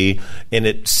goofy, and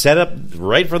it set up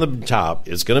right from the top.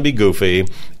 It's going to be goofy,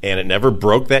 and it never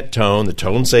broke that tone. The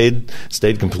tone stayed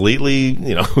completely,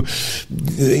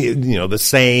 the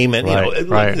same. And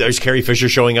there's Carrie Fisher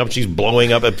showing up. She's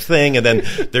blowing up a thing, and then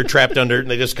they're trapped under. And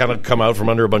they just kind of come out from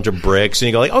under a bunch of bricks, and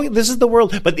you go oh, this is the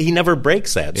world. But he never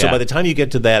breaks that. So by the time you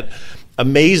get to that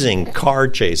amazing car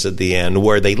chase at the end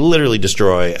where they literally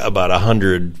destroy about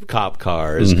 100 cop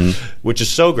cars, which is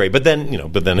so great. But then, to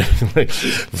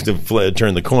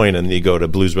turn the coin and you go to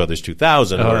Blues Brothers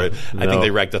 2000, where I think they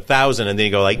wrecked 1,000, and then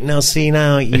you go no, see,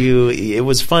 now it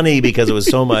was funny because it was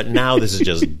so much. Now this is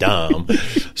just dumb.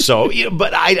 So,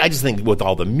 but I just think with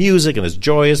all the music and it's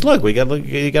joyous. Look,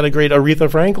 you got a great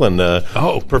Aretha Franklin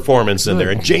performance in there,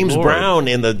 and James Brown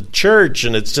in the church,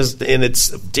 and it's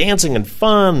dancing and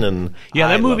fun and. Yeah,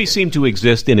 that movie seemed to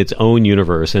exist in its own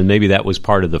universe, and maybe that was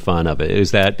part of the fun of it,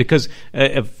 is that because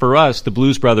for us, the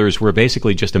Blues Brothers were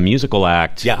basically just a musical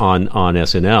act on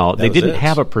SNL. They didn't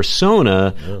have a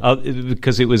persona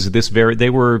because it was they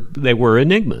were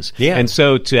enigmas. Yeah. And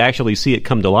so to actually see it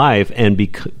come to life and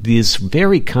be this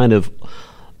very kind of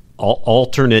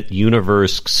alternate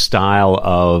universe style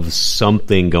of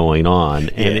something going on.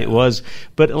 And it was,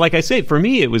 but like I say, for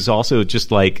me, it was also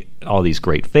just like all these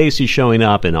great faces showing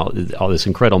up and all this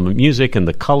incredible music and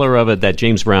the color of it. That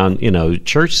James Brown,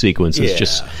 church sequence is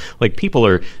just like people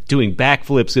are doing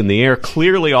backflips in the air,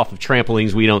 clearly off of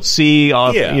trampolines we don't see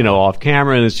off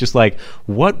camera. And it's just like,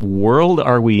 what world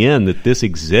are we in that this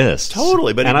exists?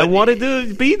 Totally. But I wanted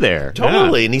to be there.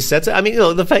 Totally. Yeah. And he sets it. I mean,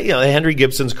 the fact, Henry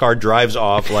Gibson's car drives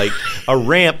off like a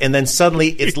ramp, and then suddenly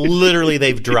it's literally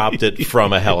they've dropped it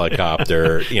from a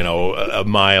helicopter, a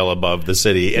mile above the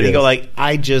city. And you go like,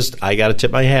 I got to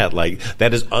tip my hat. Like,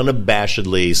 that is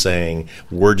unabashedly saying,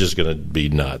 we're just going to be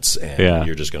nuts, and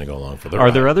you're just going to go along for the ride.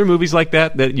 Are there other movies like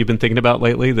that you've been thinking about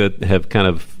lately that have kind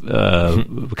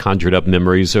of conjured up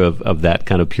memories of that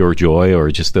kind of pure joy,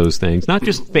 or just those things? Not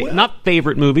just not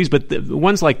favorite movies, but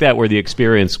ones like that where the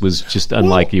experience was just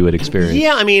unlike you had experienced.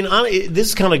 Yeah, I mean,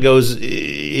 this kind of goes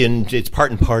in. It's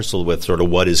part and parcel with sort of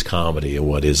what is comedy and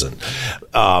what isn't.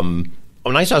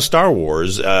 When I saw Star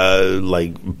Wars,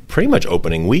 pretty much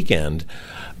opening weekend,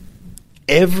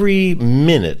 every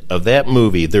minute of that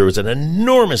movie, there was an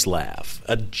enormous laugh,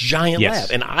 a giant laugh.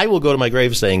 And I will go to my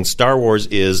grave saying Star Wars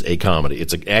is a comedy.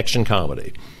 It's an action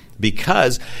comedy.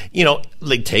 Because,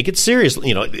 take it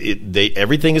seriously.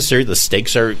 Everything is serious. The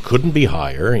stakes couldn't be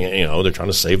higher. They're trying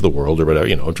to save the world or whatever,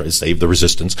 try to save the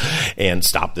resistance and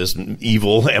stop this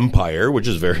evil empire, which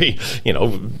is very,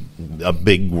 a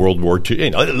big World War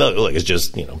II. It's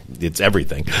just, it's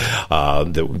everything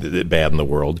the bad in the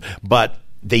world. But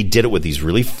they did it with these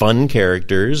really fun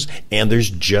characters, and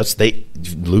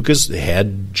Lucas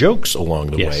had jokes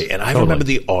along the way, and I remember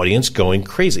the audience going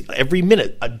crazy every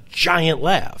minute, a giant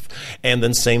laugh. And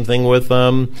then same thing with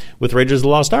Raiders of the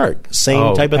Lost Ark,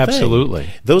 same type of thing. Absolutely,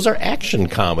 those are action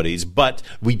comedies, but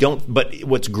we don't. But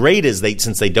what's great is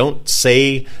since they don't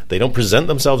present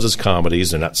themselves as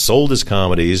comedies, they're not sold as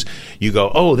comedies. You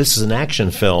go, oh, this is an action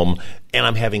film. And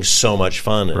I'm having so much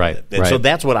fun in it. And so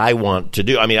that's what I want to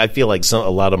do. I mean, I feel like some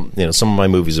of my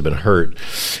movies have been hurt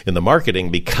in the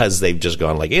marketing because they've just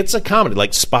gone like, it's a comedy.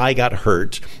 Like Spy got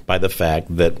hurt by the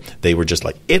fact that they were just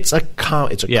like, it's a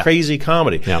crazy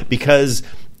comedy. Yeah. Because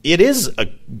it is a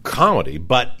comedy,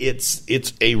 but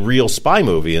it's a real spy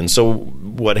movie. And so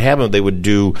what happened, they would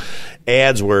do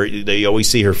ads where you always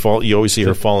see her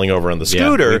falling over on the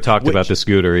scooter. We talked about the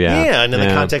scooter, and in the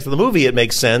context of the movie it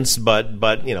makes sense, but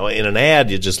in an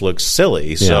ad it just looks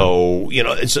silly. So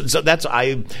so that's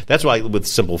why with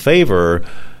Simple Favor,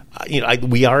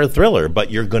 we are a thriller, but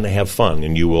you're going to have fun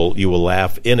and you will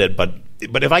laugh in it. But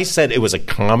if I said it was a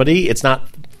comedy, it's not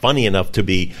funny enough to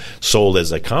be sold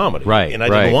as a comedy, and I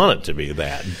didn't want it to be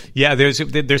that. Yeah,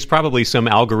 there's probably some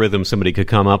algorithm somebody could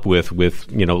come up with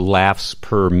laughs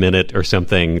per minute or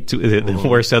something,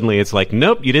 where suddenly it's like,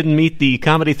 nope, you didn't meet the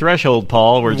comedy threshold,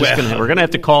 Paul. We're gonna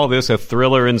have to call this a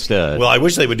thriller instead. Well, I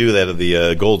wish they would do that at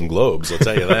the Golden Globes. I'll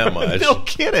tell you that much. No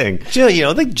kidding.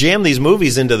 They jam these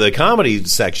movies into the comedy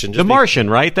section. The Martian,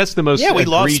 right? That's the most. Yeah,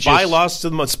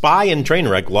 Spy and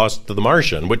Trainwreck lost to The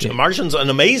Martian, which The Martian's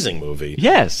an amazing movie.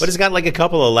 Yes. But it's got like a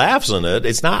couple of laughs in it.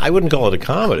 It's not. I wouldn't call it a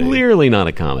comedy. Clearly not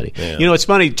a comedy. Yeah. It's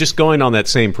funny. Just going on that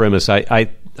same premise, I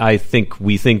think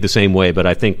we think the same way, but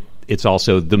I think it's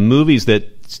also the movies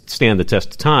that stand the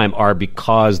test of time are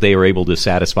because they are able to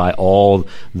satisfy all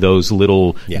those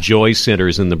little joy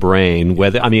centers in the brain.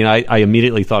 I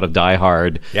immediately thought of Die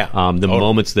Hard.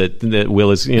 Moments that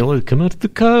Will is, come out to the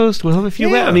coast, we'll have a few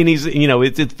laughs. I mean, he's,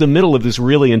 it's the middle of this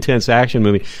really intense action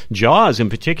movie. Jaws, in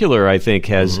particular, I think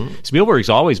has Spielberg's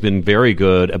always been very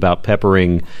good about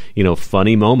peppering,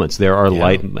 funny moments. There are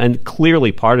light, and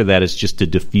clearly part of that is just to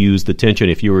diffuse the tension.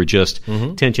 If you were just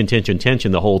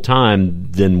tension the whole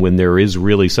time, then when there is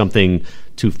really something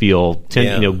to feel,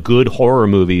 good horror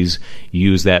movies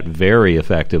use that very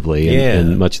effectively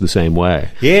in much the same way.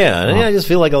 Yeah, and I just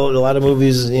feel like a lot of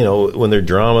movies, when they're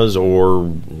dramas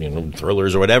or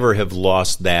thrillers or whatever, have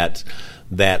lost that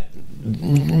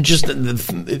just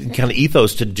the kind of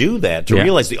ethos to do that, to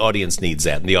realize the audience needs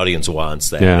that and the audience wants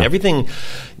that. And everything,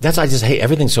 I just hate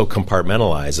everything's so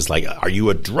compartmentalized. It's like, are you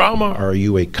a drama or are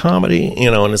you a comedy?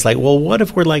 And it's like, well, what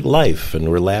if we're like life and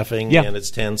we're laughing and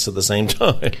it's tense at the same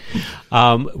time?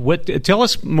 Tell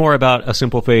us more about A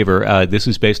Simple Favor. This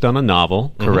is based on a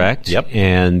novel, correct? Yep.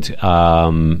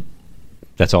 And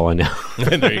that's all I know.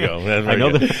 There you go. I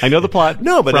know the plot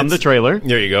from the trailer.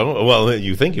 There you go. Well,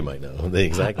 you think you might know.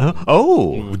 Exactly.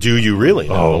 Do you really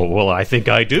know? Oh, well, I think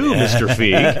I do, Mr.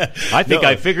 Feig. I think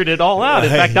I figured it all out.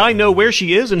 In fact, I know where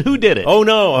she is and who did it. Oh,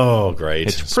 no. Oh, great.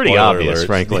 It's pretty obvious,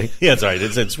 frankly. Yeah, that's right.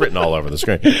 It's written all over the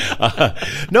screen.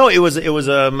 No, it was.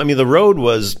 The road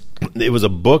was it was a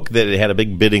book that it had a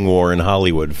big bidding war in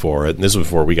Hollywood for it. And this was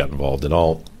before we got involved at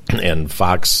all. And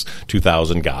Fox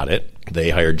 2000 got it. They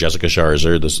hired Jessica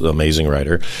Sharzer, this amazing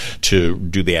writer, to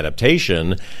do the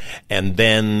adaptation. And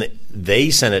then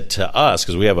they sent it to us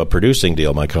because we have a producing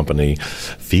deal, my company,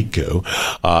 Fico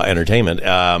Entertainment,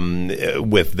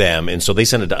 with them. And so they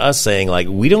sent it to us saying, like,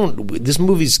 this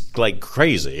movie's like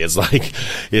crazy. It's like,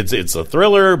 it's a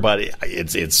thriller, but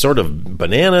it's sort of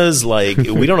bananas. Like,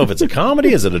 we don't know if it's a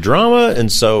comedy. Is it a drama?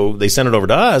 And so they sent it over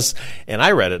to us. And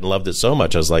I read it and loved it so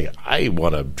much. I was like, I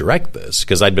want to direct this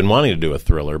because I'd been wanting to do a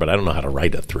thriller, but I don't know how to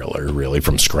write a thriller really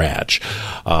from scratch.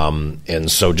 And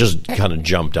so just kind of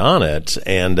jumped on it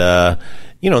and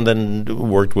and then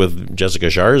worked with Jessica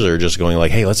Sharzer, just going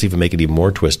like, hey, let's even make it even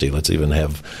more twisty. Let's even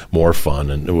have more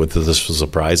fun and with the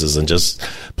surprises, and just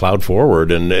plowed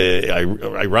forward. And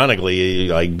ironically,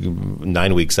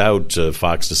 9 weeks out,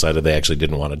 Fox decided they actually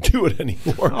didn't want to do it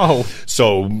anymore. Oh.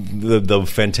 So the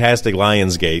fantastic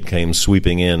Lionsgate came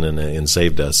sweeping in and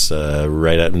saved us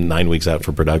right at 9 weeks out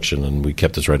for production, and we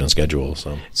kept us right on schedule.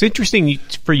 So it's interesting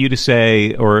for you to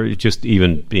say, or just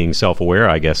even being self-aware,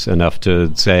 I guess, enough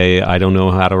to say, I don't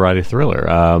know how to write a thriller.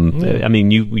 I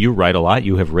mean, you write a lot.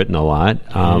 You have written a lot.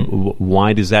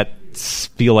 Why does that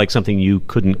feel like something you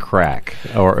couldn't crack,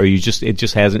 or it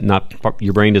just hasn't, not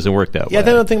your brain doesn't work that way? Yeah, I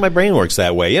don't think my brain works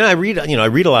that way. I read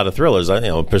a lot of thrillers.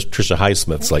 Patricia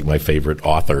Highsmith's like my favorite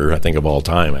author, I think, of all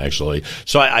time, actually.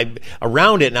 So I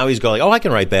around it now he's going, I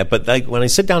can write that. But like when I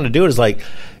sit down to do it, it's like,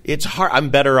 it's hard.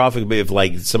 I'm better off if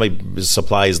like somebody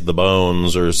supplies the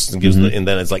bones or gives and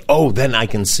then it's like, then I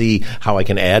can see how I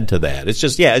can add to that. It's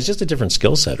just a different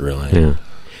skill set, really. Yeah.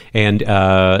 And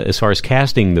as far as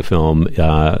casting the film,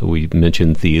 we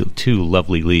mentioned the two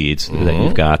lovely leads that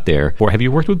you've got there. Or have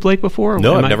you worked with Blake before?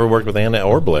 No, I've never worked with Anna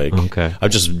or Blake. Okay. I'm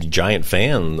just a giant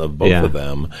fan of both of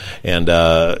them. And,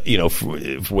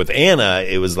 with Anna,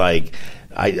 it was like,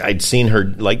 I'd seen her,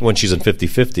 like, when she's in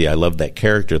 50/50. I love that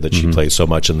character that she plays so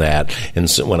much in that. And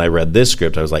so when I read this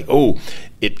script, I was like,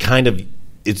 it kind of...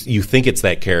 you think it's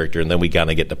that character, and then we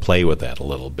kind of get to play with that a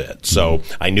little bit. So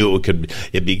I knew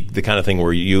it'd be the kind of thing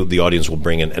where the audience will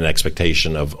bring in an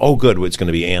expectation of, good, it's going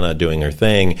to be Anna doing her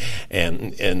thing,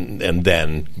 and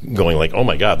then going like, oh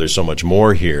my God, there's so much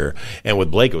more here. And with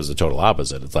Blake, it was the total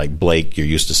opposite. It's like Blake, you're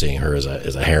used to seeing her as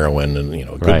a heroine and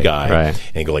a good guy, right.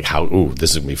 And you go like, this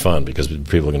is going to be fun because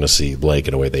people are going to see Blake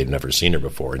in a way they've never seen her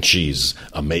before, and she's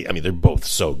amazing. I mean, they're both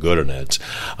so good in it,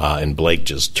 and Blake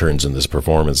just turns in this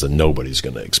performance that nobody's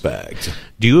going to expect.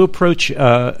 Do you approach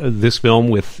this film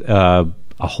with a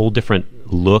whole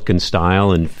different look and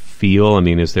style and feel? I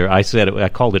mean, I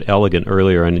called it elegant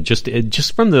earlier, and just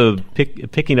from the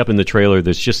picking up in the trailer,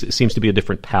 it seems to be a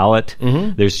different palette.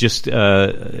 There's just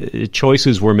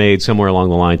choices were made somewhere along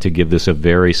the line to give this a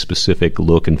very specific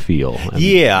look and feel.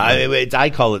 I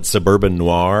call it suburban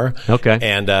noir. Okay.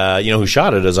 And who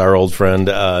shot it is our old friend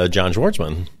John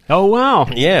Schwartzman. Oh, wow.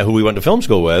 Yeah, who we went to film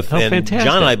school with. And fantastic.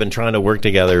 John and I have been trying to work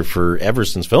together ever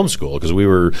since film school, because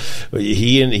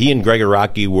he and Gregor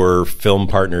Rocky were film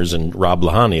partners, and Rob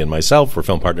Lahani and myself were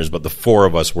film partners, but the four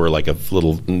of us were like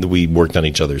we worked on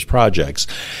each other's projects.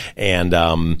 And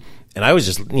I was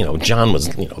just, John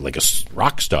was, like a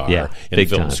rock star in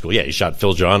film school. Yeah, he shot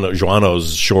Phil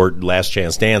Joanno's short Last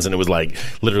Chance Dance, and it was like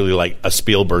literally like a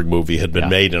Spielberg movie had been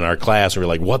made in our class. And we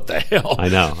were like, what the hell? I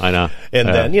know. And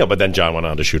then, but then John went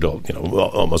on to shoot,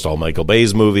 almost all Michael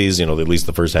Bay's movies, at least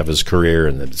the first half of his career,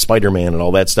 and then Spider-Man and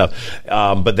all that stuff.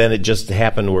 But then it just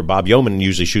happened where Bob Yeoman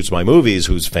usually shoots my movies,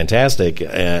 who's fantastic,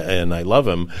 and I love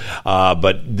him.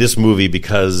 But this movie,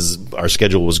 because our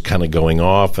schedule was kind of going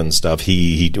off and stuff,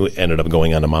 he ended up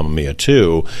going on to Mamma Mia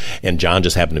 2, and John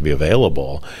just happened to be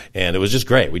available, and it was just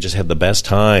great. We just had the best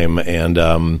time, and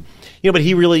but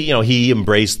he really, he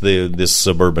embraced this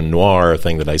suburban noir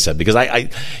thing that I said, because I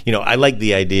like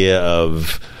the idea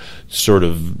of sort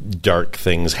of dark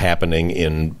things happening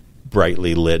in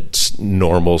brightly lit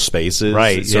normal spaces,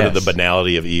 right? Sort of the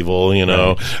banality of evil,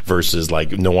 right. Versus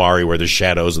like noir where there's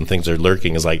shadows and things are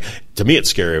lurking. Is like, to me, it's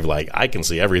scary of like, I can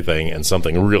see everything and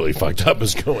something really fucked up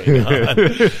is going on.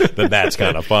 Then that's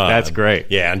kind of fun. That's great.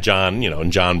 Yeah, and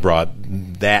John brought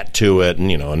that to it, and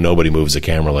nobody moves the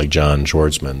camera like John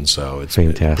Schwartzman, so it's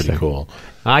fantastic. pretty cool.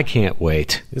 I can't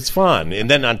wait. It's fun. And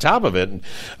then on top of it,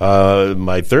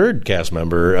 my third cast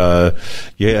member,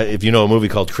 if you know a movie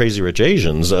called Crazy Rich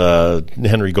Asians,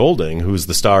 Henry Golding, who's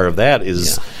the star of that,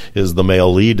 is the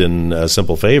male lead in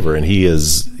Simple Favor, and he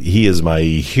is my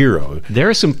hero. There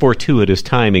is some fortuitous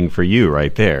timing for you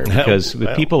right there, because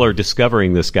people are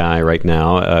discovering this guy right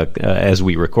now as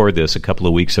we record this a couple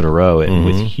of weeks in a row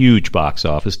with huge box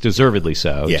office, deservedly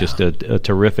so. Yeah. Just a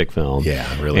terrific film.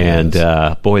 Yeah, it really and, is.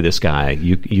 And boy, this guy,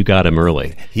 you got him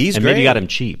early. He's and great. Maybe you got him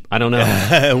cheap. I don't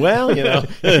know. Well,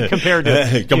 compared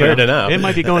to now, it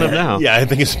might be going up now. Yeah, I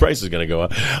think his price is going to go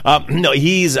up. No,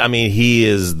 he is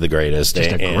the greatest.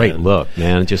 Just a great look,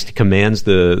 man. Just commands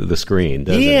the screen.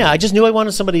 Yeah, I just knew I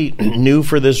wanted somebody new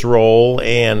for this role,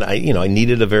 and I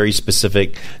needed a very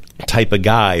specific type of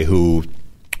guy who,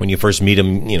 when you first meet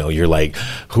him, you're like,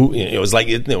 who? It was like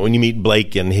when you meet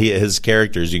Blake and his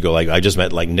characters, you go like, I just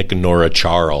met like Nick and Nora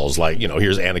Charles. Like,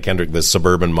 here's Anna Kendrick, this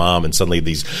suburban mom, and suddenly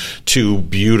these two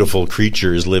beautiful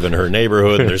creatures live in her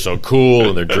neighborhood, and they're so cool,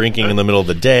 and they're drinking in the middle of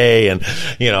the day,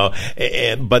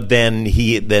 but then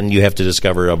you have to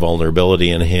discover a vulnerability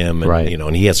in him, and, right.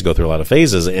 And he has to go through a lot of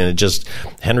phases, and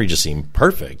Henry just seemed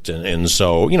perfect, and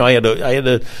so I had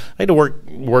to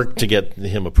work to get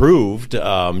him approved,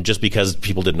 just because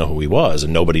people didn't know who he was,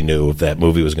 and nobody knew if that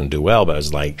movie was going to do well. But I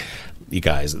was like, you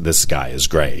guys, this guy is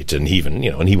great. And he even,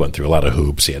 and he went through a lot of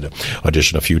hoops. He had to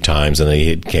audition a few times, and then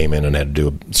he came in and had to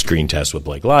do a screen test with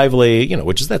Blake Lively,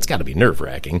 that's got to be nerve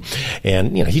wracking.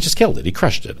 And he just killed it. He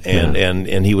crushed it,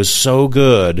 and he was so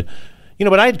good.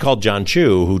 But I had called John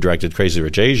Chu, who directed Crazy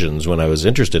Rich Asians, when I was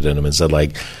interested in him, and said,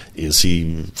 like, is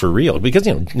he for real? Because,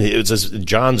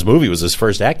 John's movie was his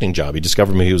first acting job. He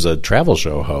discovered me. He was a travel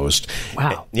show host.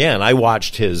 Wow. Yeah, and I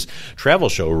watched his travel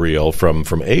show reel from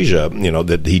Asia,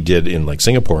 that he did in, like,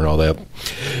 Singapore and all that.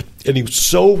 And he was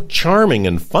so charming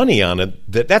and funny on it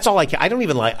that's all I don't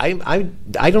even like.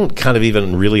 I don't kind of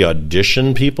even really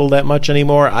audition people that much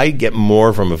anymore. I get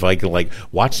more from if I can like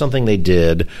watch something they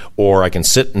did, or I can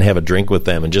sit and have a drink with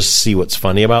them and just see what's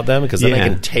funny about them, because then I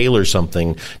can tailor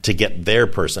something to get their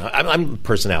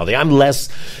personality. I'm less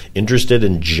interested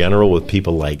in general with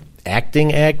people like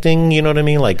acting, you know what I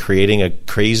mean? Like creating a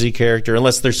crazy character,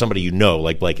 unless there's somebody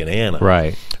like Blake and Anna.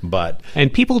 Right.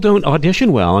 And people don't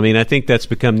audition well. I mean, I think that's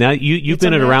become, now you've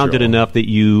been around it enough that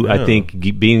I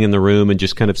think being in the room and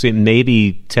just kind of seeing,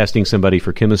 maybe testing somebody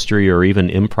for chemistry or even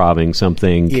improvising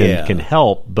something can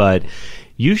help, but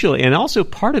usually, and also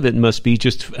part of it must be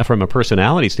just from a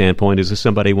personality standpoint, is this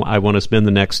somebody I want to spend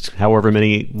the next however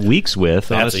many weeks with?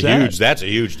 That's a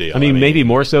huge deal. I mean, maybe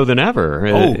more so than ever.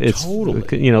 Totally.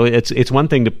 It's one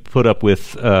thing to put up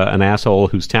with an asshole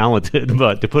who's talented,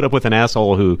 but to put up with an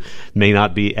asshole who may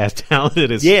not be as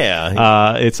talented as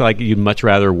it's like you'd much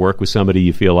rather work with somebody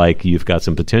you feel like you've got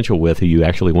some potential with, who you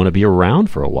actually want to be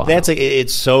around for a while.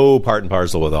 It's so part and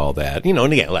parcel with all that, and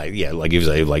again, like you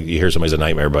say, like you hear somebody's a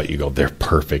nightmare, but you go, they're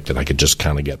perfect, and I could just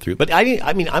kind of get through. But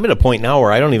I mean, I'm at a point now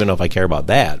where I don't even know if I care about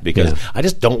that, because I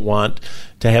just don't want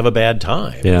to have a bad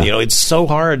time. Yeah. It's so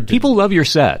hard. People love your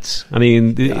sets. I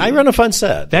mean, I run a fun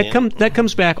set. That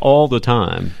comes back all the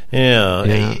time.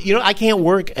 Yeah. I can't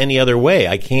work any other way.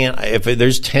 I can't, if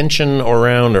there's tension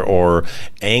around or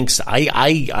angst,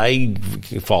 I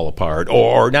fall apart,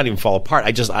 or not even fall apart.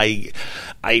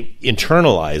 I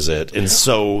internalize it, and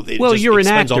so you're an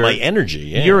actor. All my energy.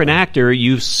 Yeah. You're an actor.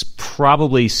 You've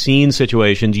probably seen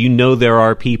situations. there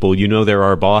are people. There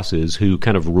are bosses who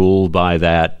kind of rule by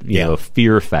that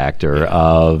fear factor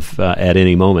of at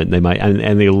any moment they might,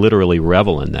 and they literally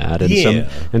revel in that.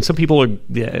 And some people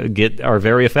are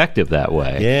very effective that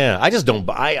way. Yeah, I just don't.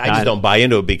 I just don't buy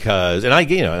into it, because, and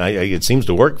it seems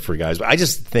to work for guys, but I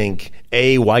just think,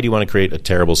 A, why do you want to create a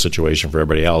terrible situation for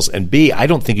everybody else? And B, I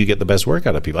don't think you get the best work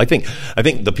out of people. I think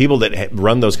the people that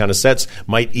run those kind of sets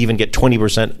might even get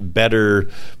 20% better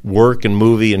work and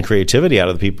movie and creativity out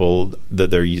of the people that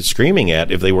they're screaming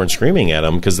at if they weren't screaming at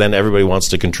them, because then everybody wants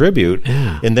to contribute,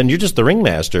 and then you're just the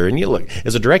ringmaster. And you look,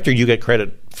 as a director, you get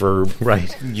credit for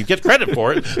you get credit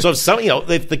for it. So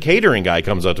if the catering guy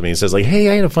comes up to me and says like, "Hey,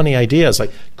 I had a funny idea," it's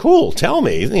like, "Cool, tell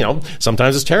me."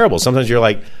 Sometimes it's terrible. Sometimes you're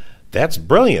like, that's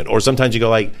brilliant. Or sometimes you go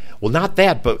like, well, not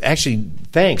that, but actually,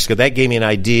 thanks, because that gave me an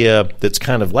idea that's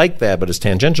kind of like that, but it's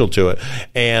tangential to it.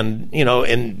 And,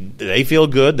 and they feel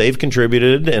good. They've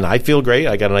contributed, and I feel great.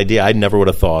 I got an idea I never would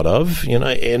have thought of,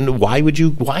 and why would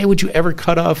you ever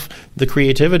cut off the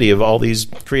creativity of all these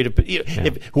creative,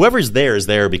 if whoever's there is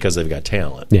there because they've got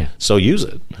talent. Yeah. So use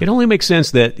it. It only makes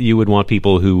sense that you would want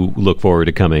people who look forward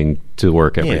to coming to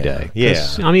work every day. Yeah.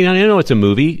 I mean, I know it's a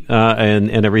movie,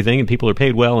 and everything, and people are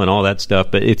paid well and all all that stuff,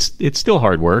 but it's still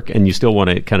hard work, and you still want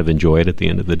to kind of enjoy it at the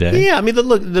end of the day. Yeah, I mean,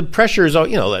 the pressure is,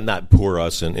 not poor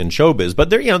us in showbiz, but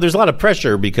there's a lot of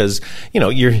pressure because,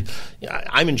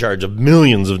 I'm in charge of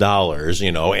millions of dollars,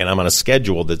 and I'm on a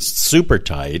schedule that's super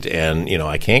tight, and,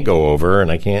 I can't go over,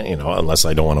 and I can't, unless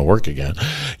I don't want to work again,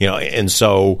 and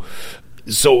so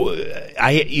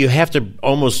you have to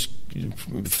almost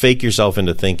fake yourself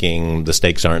into thinking the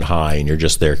stakes aren't high and you're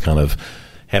just there kind of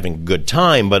having a good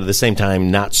time, but at the same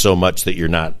time, not so much that you're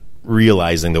not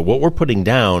realizing that what we're putting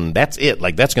down, that's it.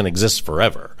 Like, that's going to exist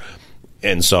forever.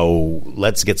 And so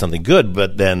let's get something good,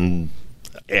 but then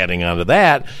adding on to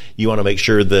that, you want to make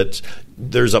sure that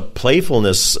there's a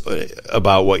playfulness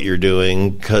about what you're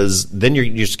doing, because then you're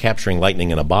just capturing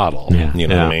lightning in a bottle. Yeah,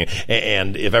 what I mean?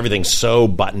 And if everything's so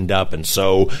buttoned up and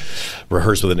so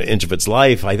rehearsed within an inch of its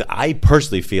life, I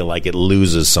personally feel like it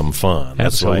loses some fun.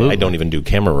 That's why I don't even do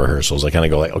camera rehearsals. I kind of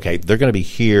go like, okay, they're going to be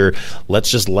here. Let's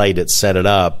just light it, set it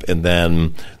up, and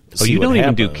then... Oh, you don't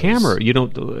even do camera. You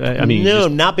don't. I mean, no,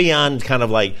 not beyond kind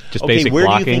of like. Just okay, basic where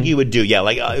blocking? do you think you would do? Yeah,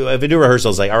 like if I do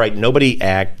rehearsals, like all right, nobody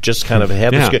act, just kind of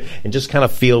have this good, and just kind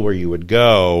of feel where you would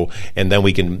go, and then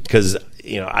we can because.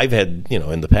 I've had,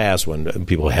 in the past when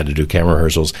people had to do camera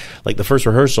rehearsals, like the first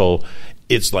rehearsal,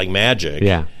 it's like magic.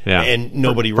 Yeah. And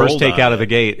nobody first rolled take on out it. of the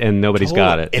gate and nobody's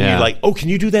got it. And you're like, oh, can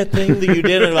you do that thing that you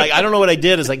did? And like, I don't know what I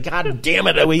did. It's like, God damn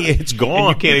it, it's gone. And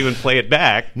you can't even play it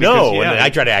back. No, and I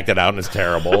try to act it out and it's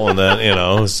terrible. And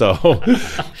then, so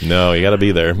no, you got to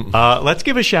be there. Let's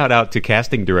give a shout out to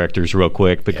casting directors real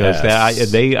quick, because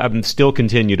they still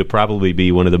continue to probably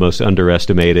be one of the most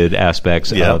underestimated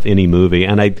aspects of any movie.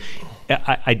 And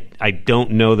I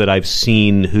don't know that I've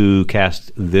seen who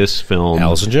cast this film.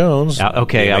 Allison Jones. I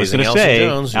was going to say,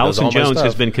 Allison Jones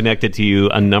has been connected to you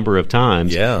a number of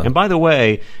times. Yeah. And by the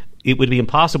way, it would be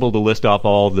impossible to list off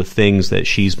all the things that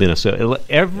she's been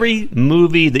every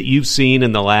movie that you've seen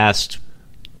in the last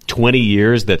 20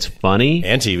 years that's funny.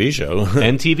 And TV show.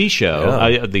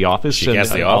 Yeah. The Office. She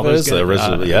cast The Office.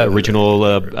 Original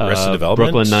Arrested Development.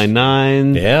 Brooklyn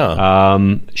Nine-Nine.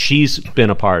 Yeah. She's been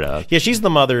a part of. Yeah, she's the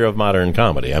mother of modern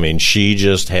comedy. I mean, she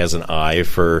just has an eye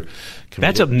for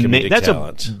that's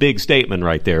talent. A big statement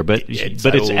right there, but it's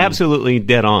absolutely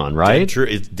dead on, right? Dead true.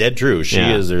 It's dead true. She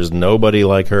is. There's nobody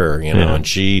like her, and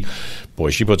she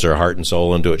puts her heart and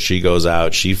soul into it. She goes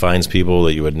out. She finds people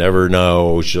that you would never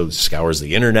know. She scours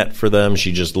the internet for them.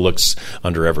 She just looks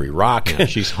under every rock. Yeah,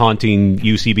 she's haunting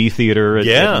UCB theater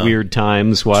at weird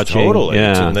times watching. Totally.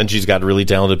 Yeah. And then she's got really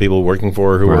talented people working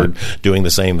for her who are doing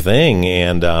the same thing.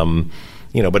 And,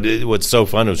 but what's so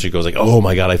fun is she goes like, oh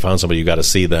my God, I found somebody, you got to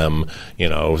see them.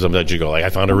 Sometimes you go like, I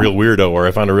found a real weirdo, or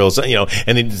I found a real,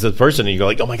 and then the person, and you go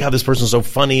like, oh my God, this person's so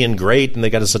funny and great, and they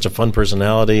got such a fun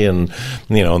personality, and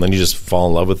and then you just fall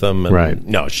in love with them. And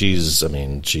no, she is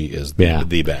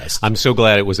the best. I'm so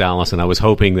glad it was Allison. I was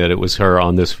hoping that it was her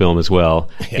on this film as well.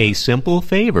 Yeah. A Simple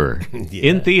Favor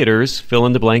in theaters. Fill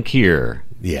in the blank here.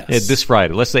 Yes. This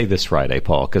Friday. Let's say this Friday,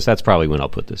 Paul, because that's probably when I'll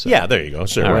put this up. Yeah, there you go.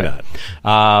 Sure, all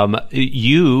why not?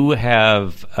 You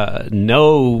have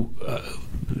no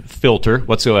filter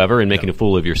whatsoever in making a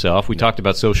fool of yourself. We talked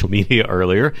about social media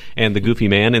earlier, and the goofy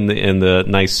man in the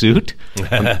nice suit.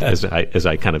 As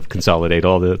I kind of consolidate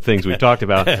all the things we've talked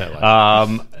about,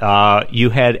 you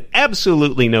had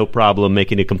absolutely no problem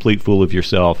making a complete fool of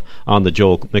yourself on the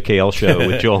Joel McHale show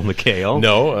with Joel McHale.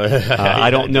 No,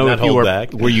 I don't know if you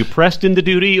were you pressed into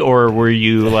duty, or were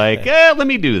you like, let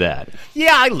me do that?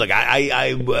 Yeah, I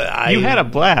you had a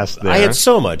blast there. I had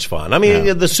so much fun. I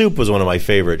mean, The Soup was one of my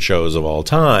favorite shows of all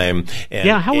time.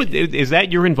 And is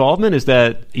that your involvement? Is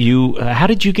that you? How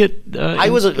did you get? I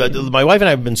was. My wife and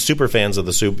I have been super fans of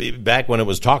The Soup back when it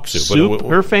was Talk Soup.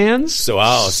 Her fans? So,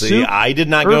 I did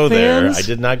not go there. I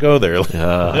did not go there.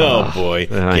 Oh boy,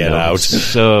 get out!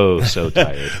 So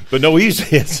tired. But no, we used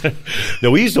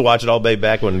to watch it all day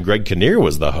back when Greg Kinnear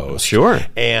was the host. Sure,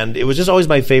 and it was just always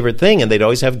my favorite thing. And they'd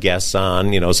always have guests on.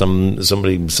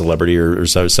 Somebody celebrity or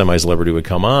semi-celebrity would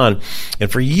come on.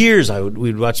 And for years,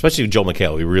 we'd watch, especially Joel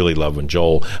McHale. We really loved when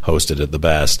Joel hosted it the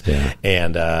best. Yeah.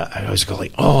 And I always go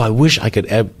like, oh, I wish I could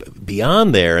be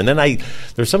on there. And then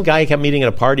there's some guy I kept meeting at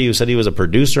a party who said he was a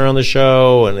producer on the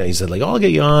show, and he said like, oh, I'll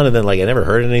get you on. And then like I never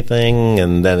heard anything,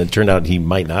 and then it turned out he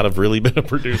might not have really been a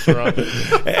producer on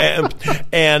it.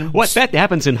 and what, that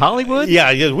happens in Hollywood?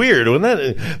 Yeah, it's weird, wasn't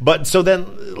that? But so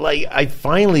then like I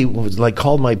finally was like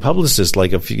called my publicist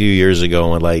like a few years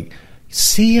ago and like,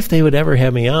 see if they would ever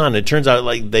have me on. It turns out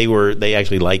like they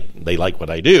like what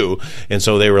I do, and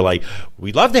so they were like,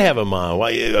 we'd love to have him on.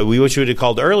 Why, we wish you would have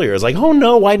called earlier. I was like, oh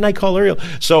no, why didn't I call earlier?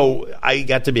 So I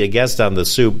got to be a guest on The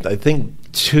Soup. I think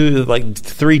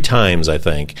 3 times, I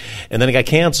think, and then it got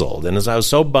canceled. And as I was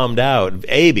so bummed out,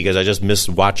 because I just missed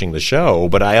watching the show,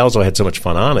 but I also had so much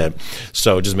fun on it,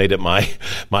 so it just made it my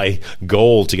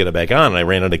goal to get it back on. And I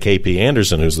ran into KP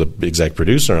Anderson, who's the exec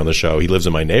producer on the show. He lives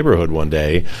in my neighborhood one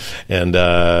day, and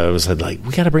I said, like,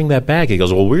 we got to bring that back. He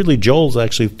goes, well, weirdly, Joel's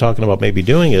actually talking about maybe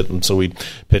doing it, and so we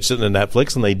pitched it to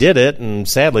Netflix, and they did it, and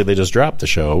sadly, they just dropped the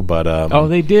show. But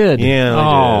they did? Yeah,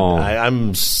 they did.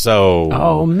 I'm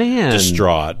so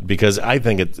distraught because I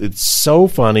think it's so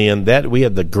funny, and that we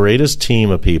had the greatest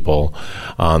team of people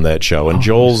on that show, and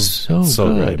Joel's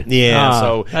so good. Yeah,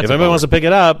 so if anybody wants to pick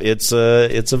it up, it's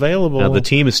available. Now, the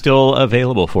team is still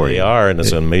available for you. They are, and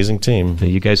it's an amazing team.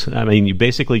 You guys, I mean, you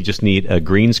basically just need a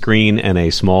green screen and a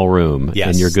small room,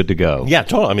 and you're good to go. Yeah,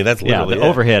 totally. I mean, that's literally the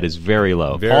overhead is very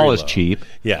low. Paul is cheap.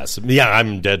 Yes, yeah,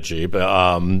 I'm dead cheap.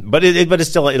 But it's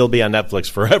still, it'll be on Netflix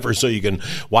forever, so you can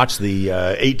watch the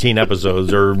 18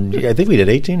 episodes, or I think we did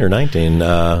 18 or 19.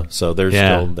 So they're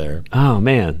still there. Oh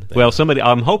man. Well,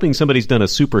 I'm hoping somebody's done a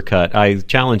supercut. I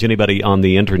challenge anybody on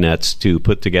the internets to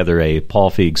put together a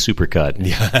Paul Feig supercut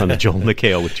on the Joel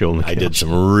McHale with Joel McHale. I did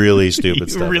some really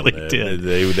stupid stuff. You really did.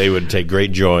 They would take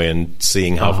great joy in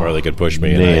seeing how far they could push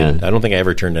me. Man. And I don't think I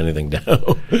ever turned anything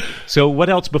down. So what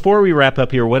else, before we wrap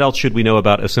up here, what else should we know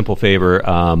about A Simple Favor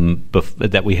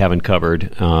that we haven't covered?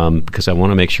 Because I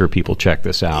want to make sure people check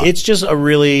this out. It's just a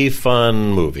really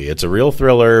fun movie. It's a real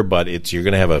thriller, but you're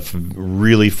going to have a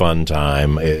really fun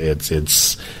time.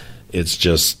 It's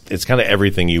kind of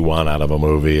everything you want out of a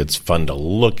movie. It's fun to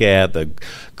look at. The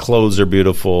clothes are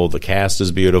beautiful. The cast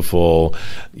is beautiful.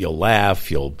 You'll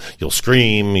laugh. You'll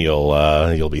scream.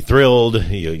 You'll be thrilled.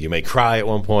 You may cry at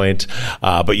one point,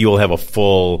 but you will have a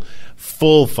full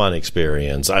fun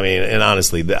experience. I mean, and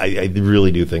honestly, I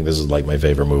really do think this is like my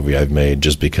favorite movie I've made,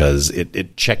 just because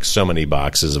it checks so many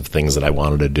boxes of things that I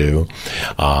wanted to do.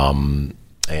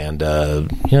 And there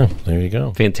you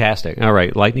go. Fantastic. All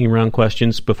right, lightning round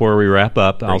questions before we wrap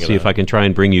up. I'll see if I can try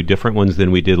and bring you different ones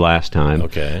than we did last time.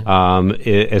 Okay.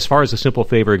 As far as A Simple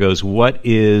Favor goes, what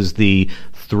is the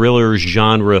thriller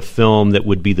genre film that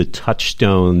would be the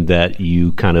touchstone that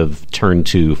you kind of turn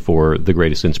to for the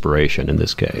greatest inspiration in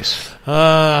this case?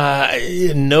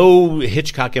 No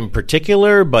Hitchcock in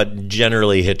particular, but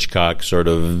generally Hitchcock, sort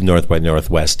of North by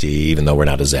Northwest-y, even though we're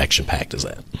not as action-packed as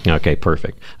that. Okay,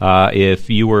 perfect. If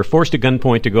you were forced at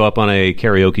gunpoint to go up on a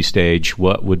karaoke stage,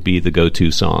 what would be the go-to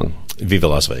song? Viva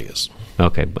Las Vegas.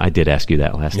 Okay, I did ask you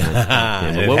that last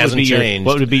time. It hasn't changed.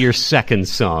 What would be your second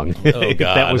song if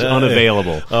that was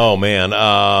unavailable? Oh man,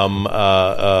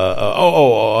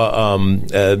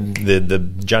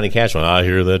 the Johnny Cash one. I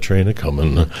hear that train a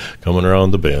coming around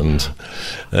the bend,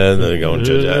 and they're going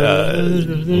to.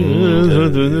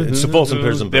 It's Folsom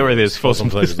Prison Blues. There it is, Folsom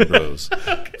Prison Blues.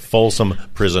 Folsom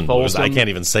Prison Blues. I can't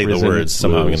even say the words.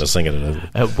 Somehow I'm going to sing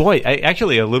it. Boy,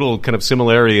 actually, a little kind of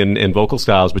similarity in vocal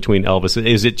styles between Elvis.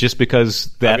 Is it just because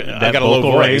that I got a vocal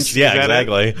low voice? range? Yeah,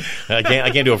 exactly.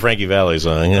 I can't do a Frankie Valli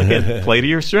song. Okay, play to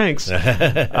your strengths.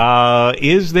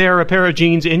 Is there a pair of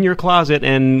jeans in your closet,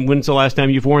 and when's the last time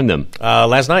you've worn them?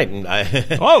 Last night.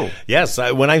 Yes.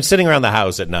 When I'm sitting around the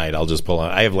house at night, I'll just pull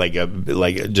on. I have like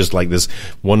this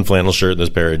one flannel shirt and this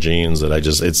pair of jeans that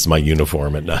it's my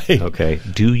uniform at night. Okay.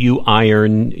 Do you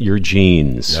iron your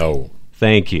jeans? No.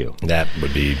 Thank you. That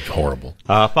would be horrible.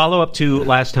 Follow up to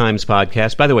last time's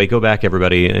podcast. By the way, go back,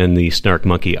 everybody, in the Snark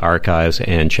Monkey archives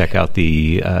and check out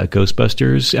the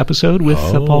Ghostbusters episode with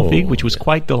Paul Feig, which was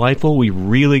quite delightful. We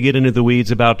really get into the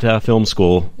weeds about film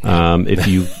school. If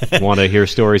you want to hear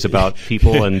stories about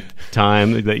people and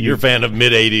time that you're a fan of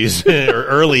mid-'80s or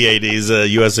early '80s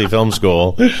USC Film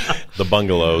School, the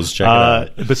Bungalows. Check it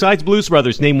out. Besides Blues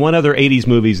Brothers, name one other '80s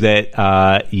movies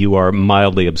that you are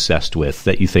mildly obsessed with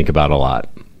that you think about a lot.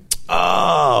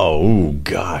 Oh,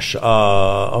 gosh.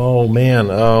 Oh, man.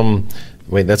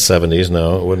 Wait, that's 70s.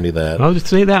 No, it wouldn't be that. I'll just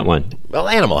say that one. Well,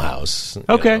 Animal House.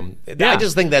 Okay. I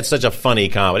just think that's such a funny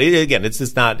comedy. Again, it's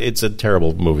a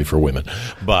terrible movie for women.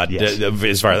 But yes.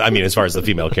 as far as the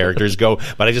female characters go,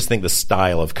 but I just think the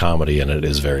style of comedy in it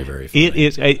is very, very funny. It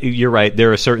is. You're right.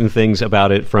 There are certain things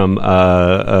about it from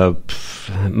a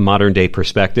modern day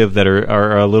perspective that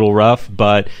are a little rough,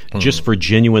 but just for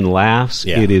genuine laughs,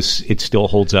 it still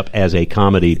holds up as a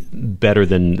comedy better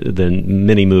than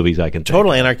many movies I can think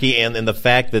Total of. Anarchy and the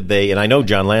fact that and I know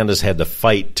John Landis had to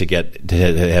fight to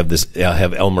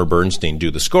have Elmer Bernstein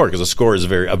do the score, because the score is a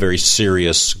very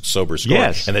serious, sober score.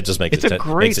 Yes. And that just makes it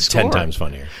 10 times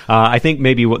funnier. I think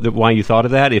maybe why you thought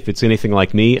of that, if it's anything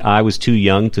like me, I was too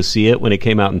young to see it when it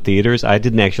came out in theaters. I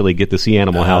didn't actually get to see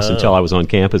Animal House until I was on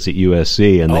campus at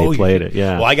USC, and they played it.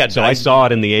 Yeah. Well, I saw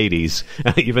it in the 80s,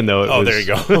 even though it was... Oh, there you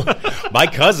go. My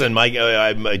cousin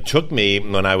took me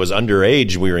when I was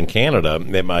underage. We were in Canada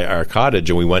at our cottage,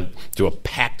 and we went to a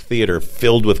packed theater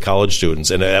filled with college students,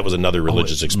 and that was another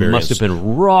religious experience. Must have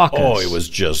been raucous. Oh, it was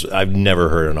just... I've never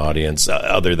heard an audience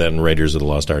other than Raiders of the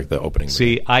Lost Ark, the opening.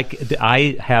 See,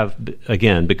 I have,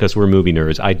 again, because we're movie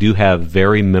nerds, I do have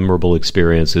very memorable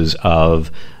experiences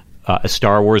of...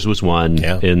 Star Wars was one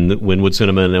in Wynwood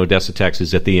Cinema in Odessa,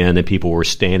 Texas, at the end, and people were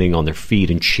standing on their feet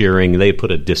and cheering. They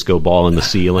put a disco ball in the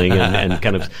ceiling and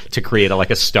kind of to create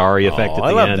a starry effect at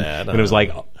the end. That. And it was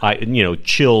like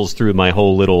chills through my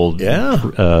whole little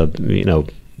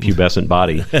pubescent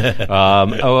body.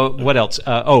 What else?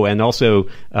 And also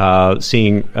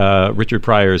seeing Richard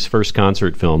Pryor's first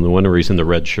concert film, The Wonder in the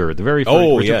Red Shirt, the very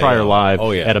first Richard Pryor live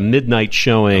at a midnight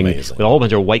showing. Amazing. With a whole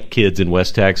bunch of white kids in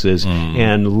West Texas,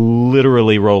 and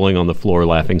literally rolling on the floor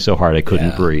laughing so hard I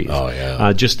couldn't breathe. Oh,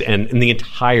 yeah. And the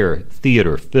entire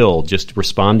theater filled, just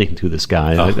responding to this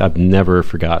guy. I've never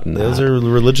forgotten that. Those are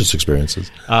religious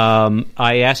experiences.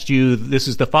 I asked you, this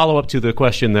is the follow-up to the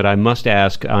question that I must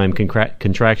ask. I'm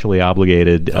contractually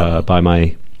obligated by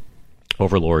my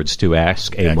overlords to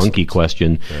ask a monkey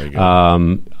question.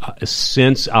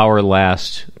 Since our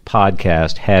last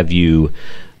podcast, have you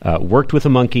worked with a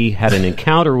monkey, had an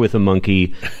encounter with a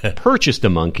monkey, purchased a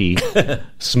monkey,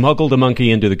 smuggled a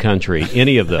monkey into the country?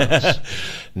 Any of those?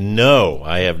 No,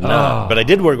 I have not. But I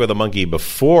did work with a monkey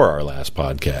before our last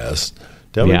podcast.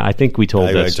 I think we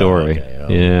told that story.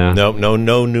 Yeah. No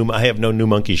new. I have no new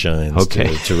monkey shines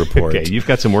to report. Okay, you've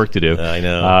got some work to do. I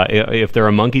know. If there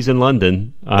are monkeys in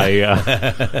London, tell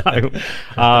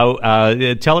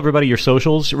everybody your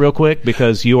socials real quick,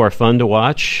 because you are fun to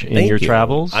watch in your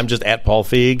travels. I'm just at Paul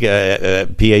Feig,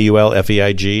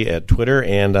 PaulFeig at Twitter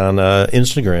and on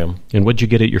Instagram. And what'd you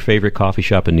get at your favorite coffee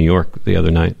shop in New York the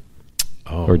other night?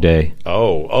 Or day?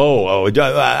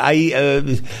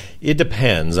 It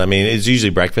depends. I mean, it's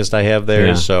usually breakfast I have there.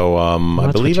 Yeah. So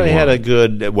I believe I had a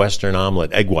good Western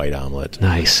omelet, egg white omelet.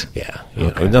 Nice. Yeah.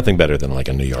 Nothing better than like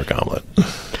a New York omelet.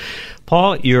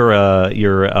 Paul, you're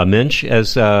a mensch,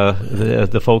 as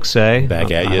the folks say. Back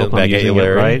at you,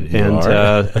 Larry. Right, and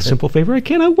a simple favor. I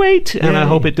cannot wait, and I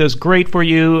hope it does great for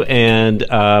you, and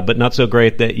but not so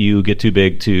great that you get too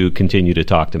big to continue to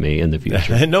talk to me in the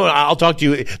future. No, I'll talk to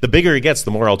you. The bigger it gets,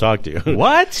 the more I'll talk to you.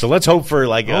 What? So let's hope for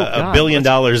like $1 billion.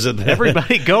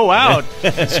 Everybody, go out,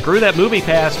 screw that movie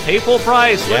pass, pay full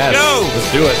price. Let's go.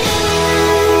 Let's do it.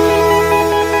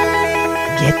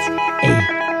 Get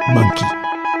a monkey.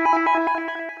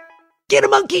 Get a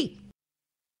monkey!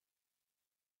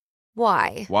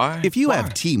 Why? If you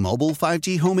have T-Mobile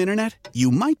 5G home internet, you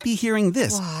might be hearing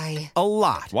this a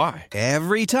lot. Why?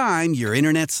 Every time your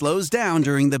internet slows down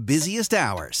during the busiest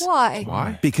hours.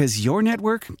 Why? Because your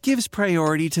network gives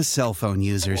priority to cell phone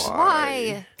users.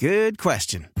 Why? Good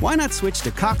question. Why not switch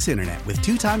to Cox Internet with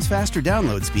 2 times faster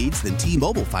download speeds than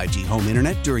T-Mobile 5G home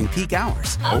internet during peak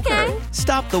hours? Okay.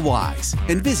 Stop the whys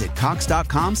and visit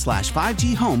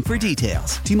cox.com/5G home for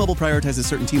details. T-Mobile prioritizes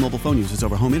certain T-Mobile phone users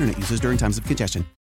over home internet users during times of congestion.